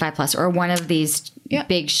 55 plus or one of these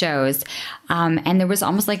big shows. And there was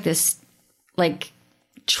almost like this, like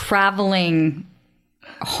traveling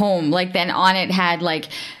home, like then on it had like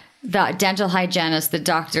the dental hygienist, the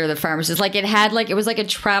doctor, the pharmacist, like it had like, it was like a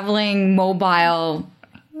traveling mobile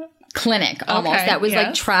clinic almost that was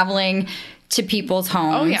like traveling to people's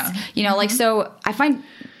homes, like, so I find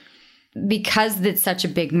because it's such a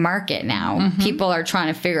big market now, people are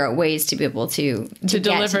trying to figure out ways to be able to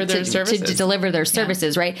deliver their services. To deliver their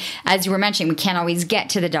services, right? As you were mentioning, we can't always get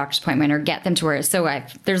to the doctor's appointment or get them to where. So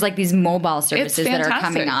there's like these mobile services that are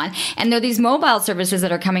coming on. And there are these mobile services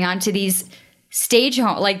that are coming on to these stage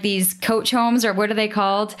home, like these coach homes, or what are they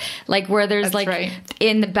called? Like where there's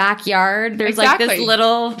in the backyard, there's like this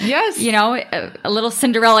little, a little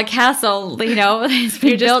Cinderella castle,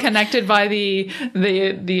 you're just connected by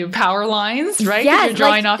the power lines, right? Yes, you're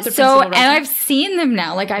drawing off the so, and I've seen them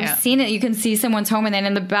now. Like I've seen it. You can see someone's home, and then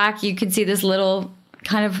in the back you can see this little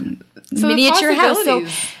kind of miniature house. So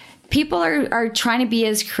people are trying to be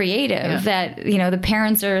as creative that the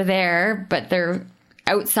parents are there, but they're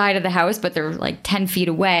outside of the house, but they're like 10 feet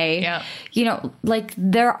away. Like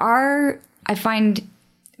I find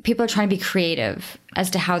people are trying to be creative as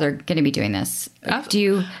to how they're going to be doing this.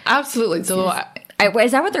 Absolutely. So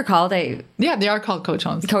is that what they're called? They are called coach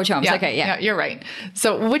homes. Coach homes. Yeah, okay. Yeah, you're right.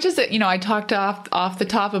 So which is it? I talked off the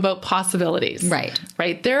top about possibilities. Right.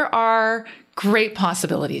 There are great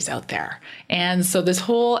possibilities out there. And so this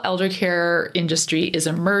whole elder care industry is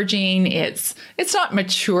emerging. It's not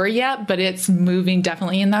mature yet, but it's moving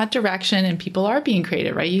definitely in that direction, and people are being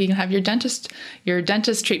creative, right? You can have your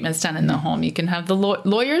dentist treatments done in the home. You can have the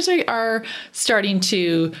lawyers are starting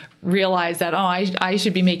to realize that, I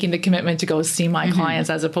should be making the commitment to go see my clients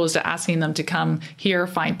as opposed to asking them to come here,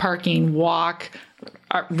 find parking, walk.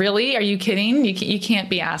 Really? Are you kidding? You can't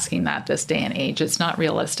be asking that this day and age. It's not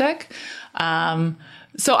realistic.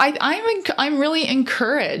 So I'm really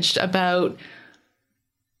encouraged about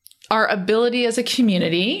our ability as a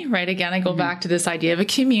community, right? Again, I go back to this idea of a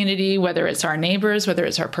community, whether it's our neighbors, whether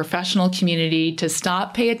it's our professional community, to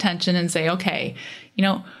stop, pay attention and say, okay,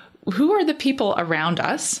 who are the people around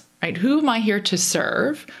us, right? Who am I here to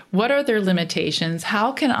serve? What are their limitations?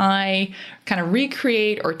 How can I kind of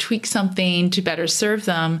recreate or tweak something to better serve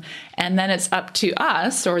them? And then it's up to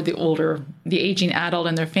us, or the aging adult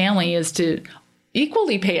and their family, is to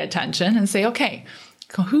equally pay attention and say, okay,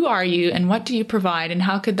 who are you and what do you provide, and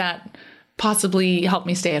how could that possibly help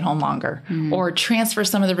me stay at home longer, or transfer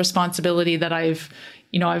some of the responsibility that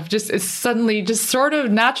it's suddenly just sort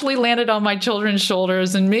of naturally landed on my children's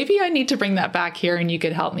shoulders, and maybe I need to bring that back here and you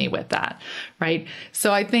could help me with that, right?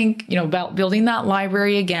 So I think, about building that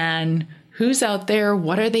library again, who's out there,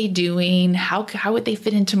 what are they doing, how would they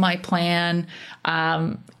fit into my plan,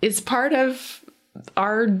 is part of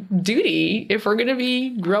our duty if we're going to be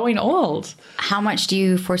growing old. How much do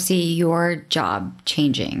you foresee your job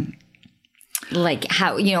changing? Like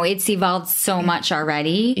how, it's evolved so much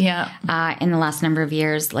already. Yeah. In the last number of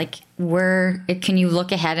years, like can you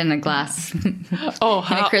look ahead in a glass? In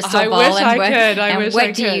a crystal ball? I wish I could.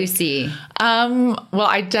 What do you see? Well,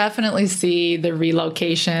 I definitely see the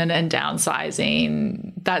relocation and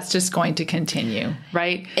downsizing. That's just going to continue,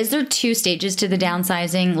 right? Is there 2 stages to the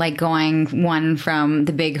downsizing, like going one from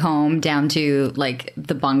the big home down to like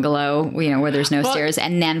the bungalow, where there's no stairs,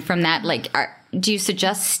 and then from that, do you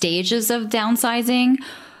suggest stages of downsizing?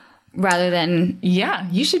 Rather than... Yeah,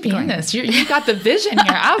 you should be in this. You've got the vision here.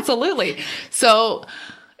 Absolutely. So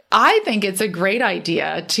I think it's a great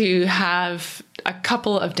idea to have a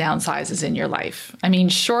couple of downsizes in your life. I mean,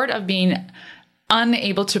 short of being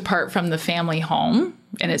unable to part from the family home,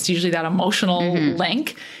 and it's usually that emotional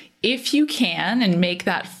link, if you can and make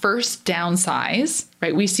that first downsize,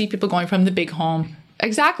 right? We see people going from the big home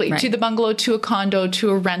to the bungalow, to a condo, to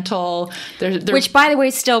a rental. Which, by the way,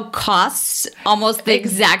 still costs almost the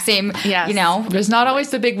exact same, Yes. There's not always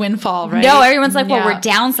the big windfall, right? No, everyone's like, well, we're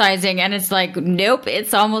downsizing. And it's like, nope,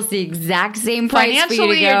 it's almost the exact same price Financially, for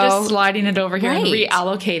you to go. you're just sliding it over here and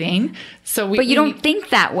reallocating. But you don't think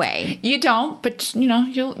that way. You don't, but,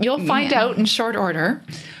 you'll find out in short order.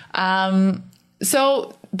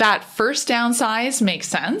 So that first downsize makes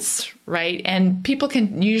sense, right? And people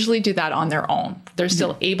can usually do that on their own. They're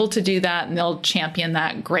still able to do that and they'll champion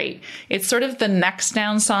that. Great. It's sort of the next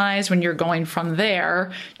downsize when you're going from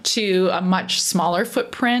there to a much smaller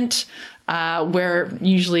footprint, where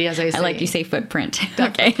usually, as I say... I like you say footprint.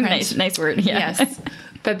 Okay, footprint. Nice word. Yeah. Yes.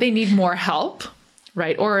 That they need more help,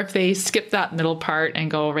 right? Or if they skip that middle part and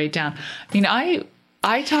go right down. I mean,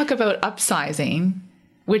 I talk about upsizing,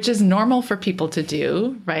 which is normal for people to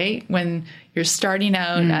do, right? When you're starting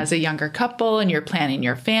out as a younger couple and you're planning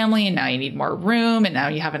your family and now you need more room and now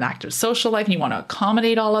you have an active social life and you want to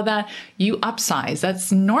accommodate all of that, you upsize.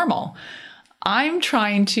 That's normal. I'm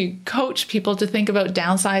trying to coach people to think about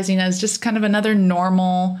downsizing as just kind of another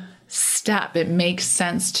normal step. It makes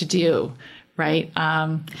sense to do, right?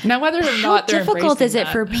 Now, whether or not they're How difficult is it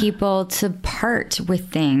that. for people to part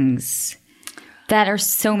with things that are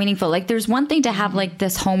so meaningful? Like, there's one thing to have like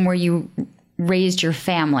this home where you raised your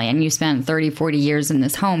family and you spent 30, 40 years in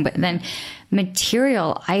this home, but then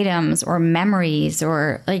material items or memories,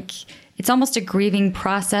 or like, it's almost a grieving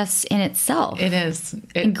process in itself. It is.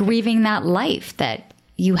 And grieving that life that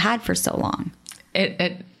you had for so long.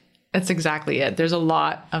 That's exactly it. There's a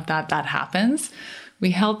lot of that happens.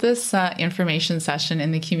 We held this information session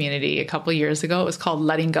in the community a couple years ago. It was called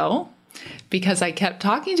Letting Go, because I kept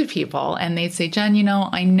talking to people and they'd say, Jen,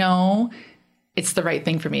 I know it's the right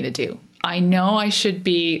thing for me to do. I know I should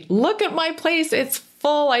be, look at my place. It's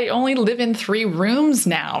full. I only live in 3 rooms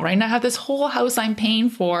now, right? And I have this whole house I'm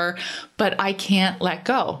paying for, but I can't let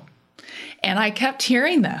go. And I kept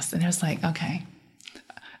hearing this and I was like, okay.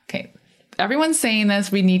 Everyone's saying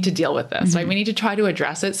this. We need to deal with this, right? We need to try to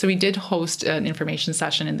address it. So we did host an information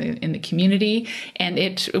session in the community, and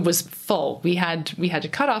it was full. We had to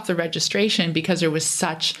cut off the registration because there was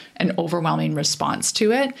such an overwhelming response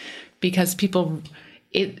to it. Because people,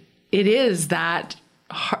 it is that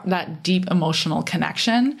deep emotional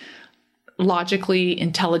connection. Logically,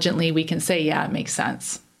 intelligently, we can say, yeah, it makes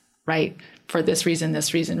sense, right? For this reason,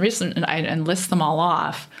 and list them all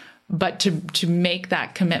off. But to make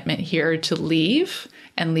that commitment here to leave,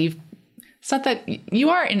 it's not that you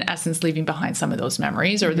are in essence leaving behind some of those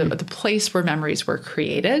memories, or the place where memories were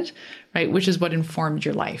created, right? Which is what informed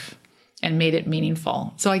your life and made it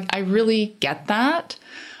meaningful. So I really get that.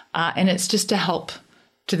 And it's just to help,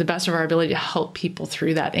 to the best of our ability, to help people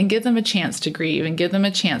through that and give them a chance to grieve and give them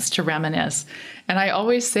a chance to reminisce. And I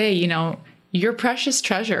always say, your precious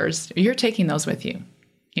treasures, you're taking those with you.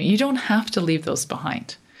 You don't have to leave those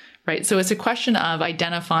behind, right? So it's a question of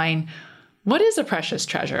identifying what is a precious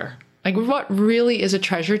treasure? Like what really is a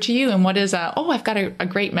treasure to you, and what is I've got a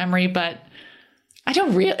great memory, but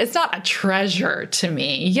it's not a treasure to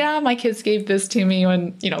me. Yeah, my kids gave this to me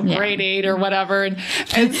when, grade 8 or whatever.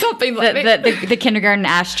 And something like the kindergarten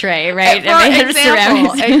ashtray, right? For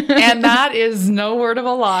example, and that is no word of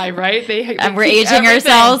a lie, right? And we're aging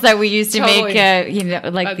ourselves that we used to totally.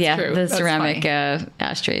 Make, True. the ceramic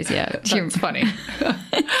ashtrays. Yeah. That's funny.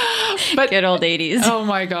 But good old 80s. Oh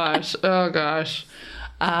my gosh. Oh gosh.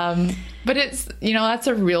 But it's, that's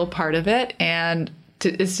a real part of it. And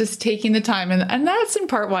it's just taking the time. And that's in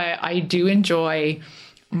part why I do enjoy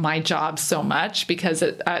my job so much, because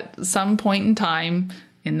at some point in time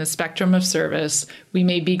in the spectrum of service, we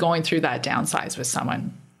may be going through that downsize with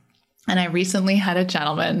someone. And I recently had a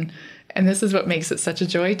gentleman, and this is what makes it such a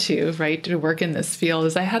joy too, right, to work in this field,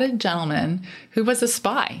 is I had a gentleman who was a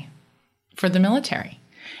spy for the military.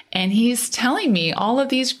 And he's telling me all of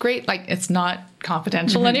these great, it's not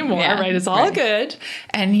confidential anymore, right? It's all good.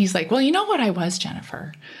 And he's like, well, you know what I was,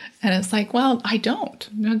 Jennifer? And it's like, well, I don't.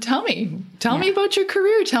 Tell me about your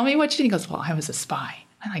career. Tell me what you think. He goes, well, I was a spy.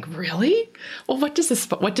 I'm like, really? Well, what did a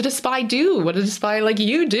spy do? What did a spy like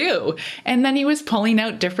you do? And then he was pulling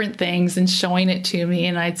out different things and showing it to me.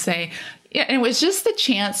 And I'd say, yeah, and it was just the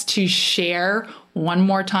chance to share one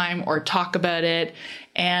more time or talk about it.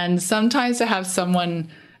 And sometimes to have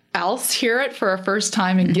someone else hear it for a first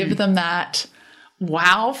time and give them that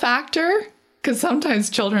wow factor. Because sometimes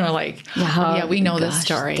children are like, we know this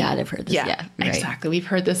story. God, I've heard this. Yeah, right. Exactly. We've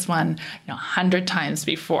heard this one 100 times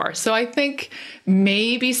before. So I think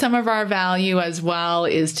maybe some of our value as well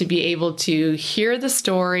is to be able to hear the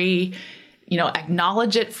story,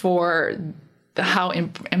 acknowledge it for how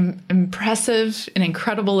impressive and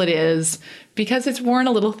incredible it is, because it's worn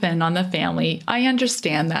a little thin on the family. I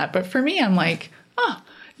understand that. But for me, I'm like,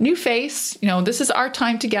 new face, this is our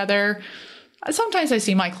time together. Sometimes I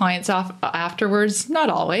see my clients off afterwards,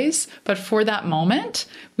 not always, but for that moment,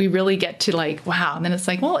 we really get to wow. And then it's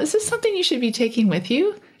like, well, is this something you should be taking with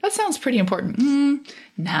you? That sounds pretty important.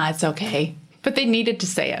 Nah, it's okay. But they needed to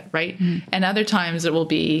say it, right? And other times it will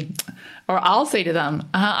be, or I'll say to them,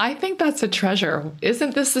 I think that's a treasure.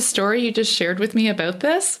 Isn't this the story you just shared with me about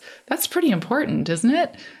this? That's pretty important, isn't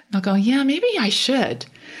it? And they'll go, yeah, maybe I should.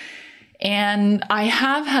 And I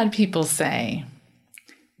have had people say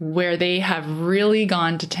where they have really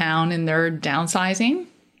gone to town in their downsizing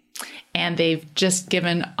and they've just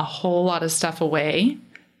given a whole lot of stuff away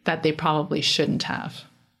that they probably shouldn't have,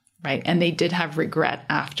 right? And they did have regret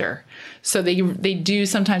after. So they do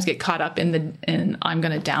sometimes get caught up in I'm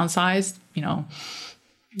going to downsize,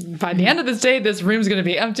 by the end of this day, this room's going to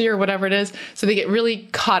be empty or whatever it is. So they get really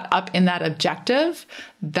caught up in that objective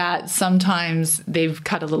that sometimes they've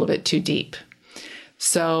cut a little bit too deep.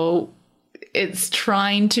 So it's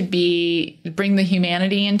trying to bring the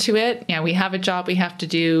humanity into it. Yeah, we have a job we have to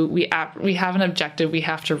do. We have an objective we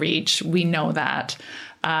have to reach. We know that.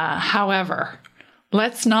 However,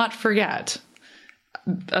 let's not forget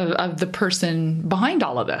of the person behind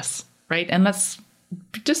all of this, right? And let's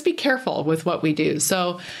just be careful with what we do.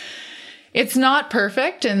 So it's not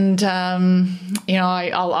perfect. And,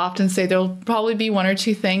 I'll often say there'll probably be one or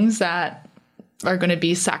two things that are going to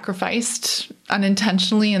be sacrificed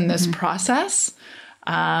unintentionally in this process.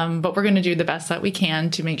 But we're going to do the best that we can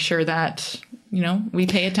to make sure that, we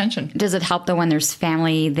pay attention. Does it help though when there's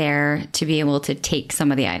family there to be able to take some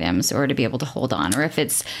of the items or to be able to hold on? Or if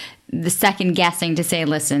it's the second guessing to say,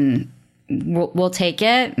 listen, we'll take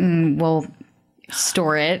it and we'll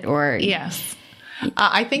store it, or yes,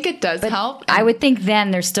 I think it does help. I would think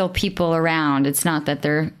then there's still people around. It's not that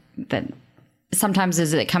that sometimes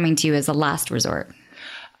is it coming to you as a last resort?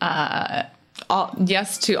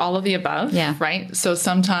 Yes, to all of the above. Yeah. Right. So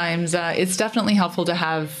sometimes it's definitely helpful to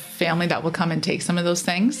have family that will come and take some of those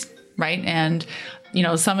things. Right. And,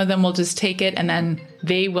 some of them will just take it and then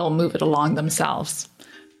they will move it along themselves.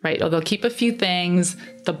 Right. Or they'll keep a few things.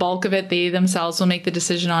 The bulk of it, they themselves will make the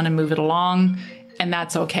decision on and move it along. And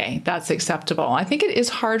that's okay. That's acceptable. I think it is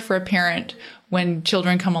hard for a parent when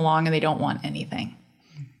children come along and they don't want anything.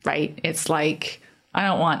 Right. It's like, I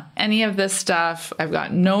don't want any of this stuff. I've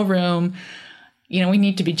got no room. We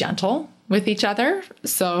need to be gentle with each other.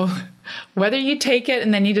 So whether you take it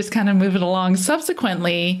and then you just kind of move it along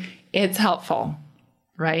subsequently, it's helpful,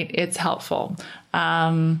 right? It's helpful.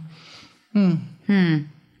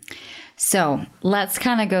 So let's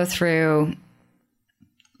kind of go through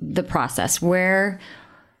the process. Where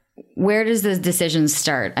does the decision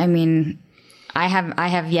start? I mean, I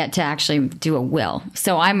have yet to actually do a will.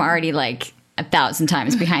 So I'm already like, 1,000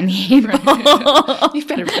 times behind the eight ball. You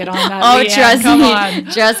better get on that. Oh,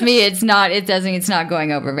 Leanne. trust me, it's not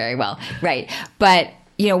going over very well. Right. But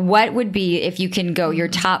what would be, if you can go your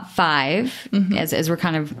top 5, as we're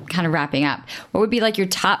kind of wrapping up, what would be like your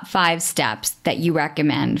top 5 steps that you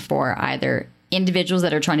recommend for either individuals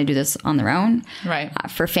that are trying to do this on their own, right?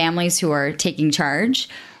 For families who are taking charge?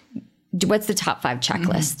 What's the top 5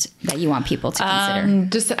 checklist that you want people to consider?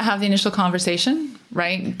 Just have the initial conversation,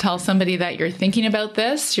 right? Tell somebody that you're thinking about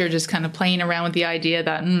this. You're just kind of playing around with the idea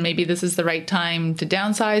that maybe this is the right time to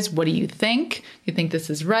downsize. What do you think? You think this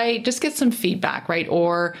is right? Just get some feedback, right?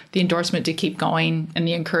 Or the endorsement to keep going and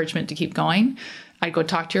the encouragement to keep going. I'd go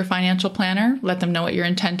talk to your financial planner, let them know what your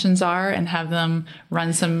intentions are, and have them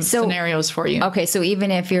run some scenarios for you. Okay, so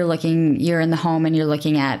even if you're in the home and you're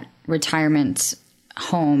looking at retirement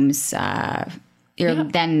homes, you're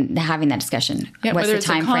then having that discussion. Yeah, what's whether the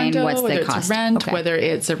time frame? What's the cost? It's rent, whether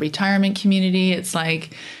it's a retirement community. It's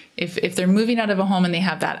like if they're moving out of a home and they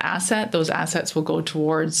have that asset, those assets will go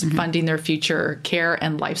towards funding their future care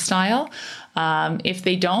and lifestyle. If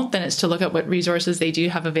they don't, then it's to look at what resources they do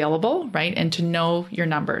have available, right? And to know your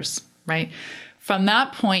numbers, right? From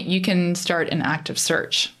that point, you can start an active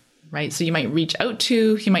search. Right. So you might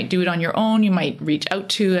you might do it on your own. You might reach out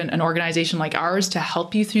to an organization like ours to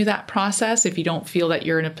help you through that process if you don't feel that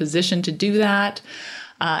you're in a position to do that.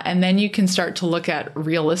 And then you can start to look at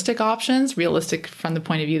realistic options, realistic from the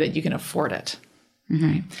point of view that you can afford it.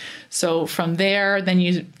 Right. So from there, then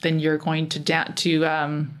you're going to you're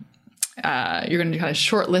going to kind of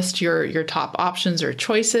shortlist your top options or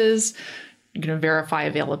choices. You're going to verify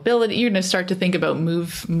availability. You're going to start to think about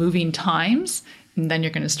moving times. And then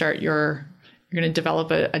you're going to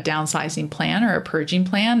develop a downsizing plan or a purging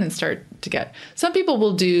plan and start to get, some people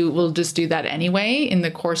will just do that anyway in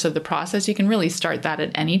the course of the process. You can really start that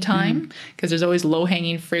at any time because there's always low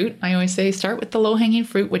hanging fruit. I always say, start with the low hanging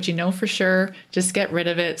fruit, what you know for sure, just get rid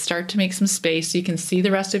of it, start to make some space so you can see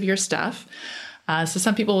the rest of your stuff. So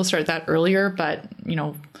some people will start that earlier, but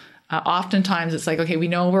oftentimes it's like, okay, we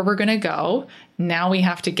know where we're going to go. Now we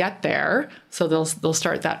have to get there. So they'll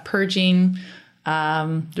start that purging.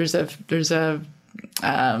 There's a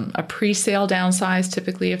pre-sale downsize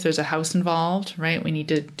typically if there's a house involved, right? We need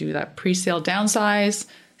to do that pre-sale downsize,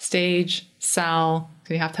 stage, sell.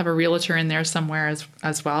 So you have to have a realtor in there somewhere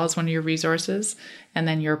as well as one of your resources, and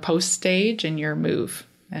then your post stage and your move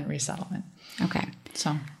and resettlement. Okay.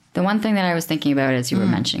 So the one thing that I was thinking about as you were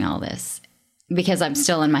mentioning all this, because I'm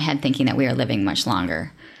still in my head thinking that we are living much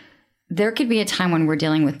longer, there could be a time when we're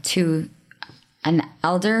dealing with an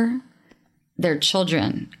elder, their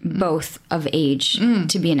children, both of age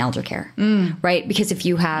to be in elder care, right? Because if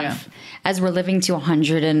you have, as we're living to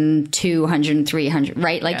 102, 103, 100,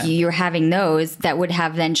 right? Like you're having those that would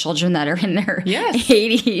have then children that are in their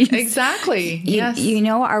 80s. Exactly. Yes.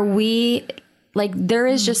 Are we, like, there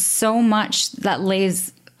is just so much that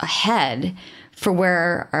lays ahead for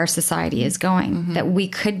where our society is going that we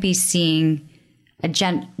could be seeing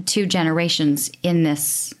 2 generations in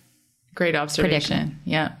this great observation. Prediction.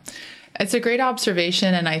 Yeah. It's a great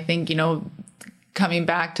observation. And I think, coming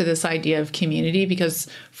back to this idea of community, because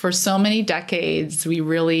for so many decades,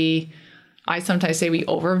 I sometimes say we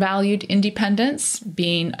overvalued independence,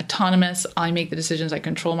 being autonomous. I make the decisions. I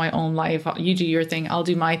control my own life. You do your thing. I'll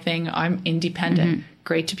do my thing. I'm independent.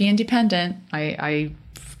 Great to be independent. I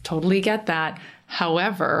totally get that.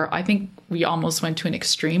 However, I think we almost went to an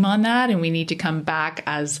extreme on that, and we need to come back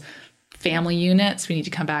as family units. We need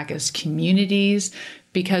to come back as communities,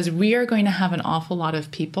 because we are going to have an awful lot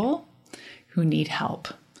of people who need help.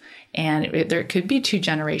 And there could be 2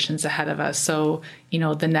 generations ahead of us. So,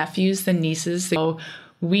 the nephews, the nieces. So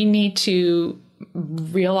we need to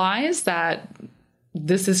realize that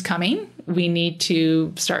this is coming. We need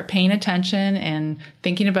to start paying attention and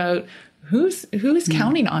thinking about who is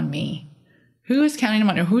counting on me. Who is counting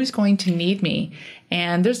on me? Who's going to need me?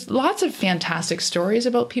 And there's lots of fantastic stories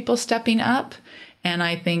about people stepping up. And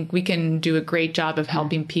I think we can do a great job of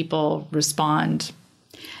helping people respond.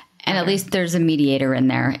 And at least there's a mediator in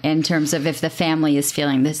there in terms of if the family is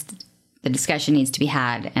feeling this, the discussion needs to be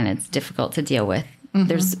had and it's difficult to deal with.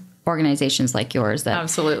 There's organizations like yours that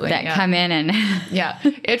come in and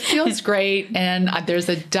it feels great. And there's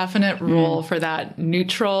a definite role for that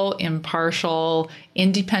neutral, impartial,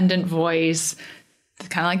 independent voice,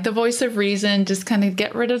 kind of like the voice of reason, just kind of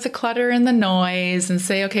get rid of the clutter and the noise and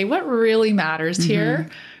say, okay, what really matters here,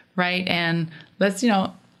 right? And let's,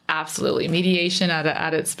 absolutely mediation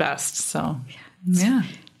at its best. So,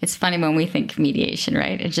 It's funny when we think mediation,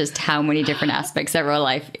 right? It's just how many different aspects of our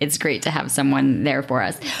life. It's great to have someone there for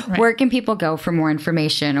us. Right. Where can people go for more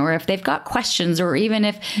information, or if they've got questions, or even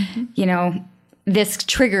if, this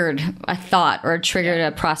triggered a thought or triggered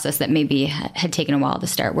a process that maybe had taken a while to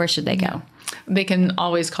start, where should they go? They can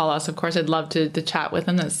always call us. Of course, I'd love to chat with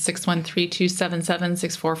them. That's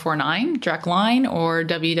 613-277-6449, direct line, or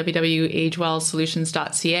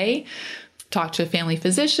www.agewellsolutions.ca. Talk to a family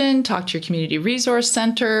physician, talk to your community resource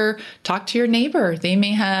center, talk to your neighbor. They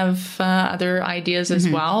may have other ideas as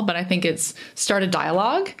well, but I think it's start a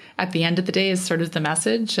dialogue. At the end of the day is sort of the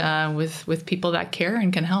message with people that care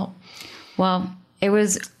and can help. Well, it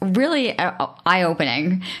was really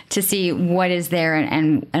eye-opening to see what is there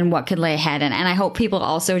and what could lay ahead. And I hope people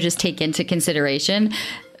also just take into consideration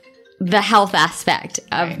the health aspect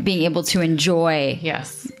of being able to enjoy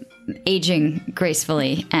aging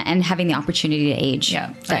gracefully and having the opportunity to age.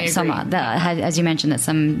 Yeah, as you mentioned, that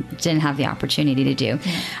some didn't have the opportunity to do.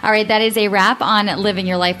 Yeah. All right, that is a wrap on Living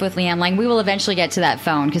Your Life with Leanne Lang. We will eventually get to that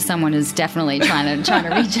phone because someone is definitely trying to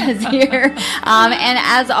reach us here. And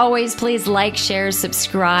as always, please like, share,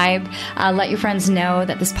 subscribe. Let your friends know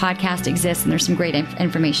that this podcast exists and there's some great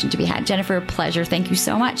information to be had. Jennifer, pleasure. Thank you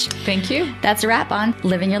so much. Thank you. That's a wrap on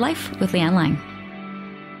Living Your Life with Leanne Lang.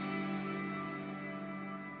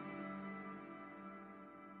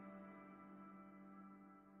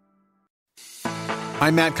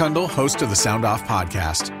 I'm Matt Kundle, host of the Sound Off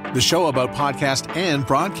Podcast, the show about podcast and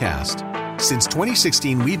broadcast. Since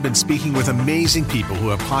 2016, we've been speaking with amazing people who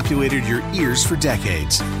have populated your ears for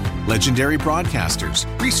decades. Legendary broadcasters,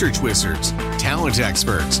 research wizards, talent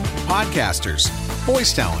experts, podcasters,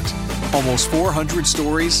 voice talent. Almost 400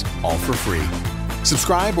 stories, all for free.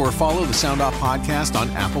 Subscribe or follow the Sound Off Podcast on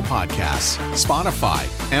Apple Podcasts, Spotify,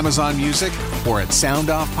 Amazon Music, or at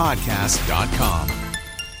soundoffpodcast.com.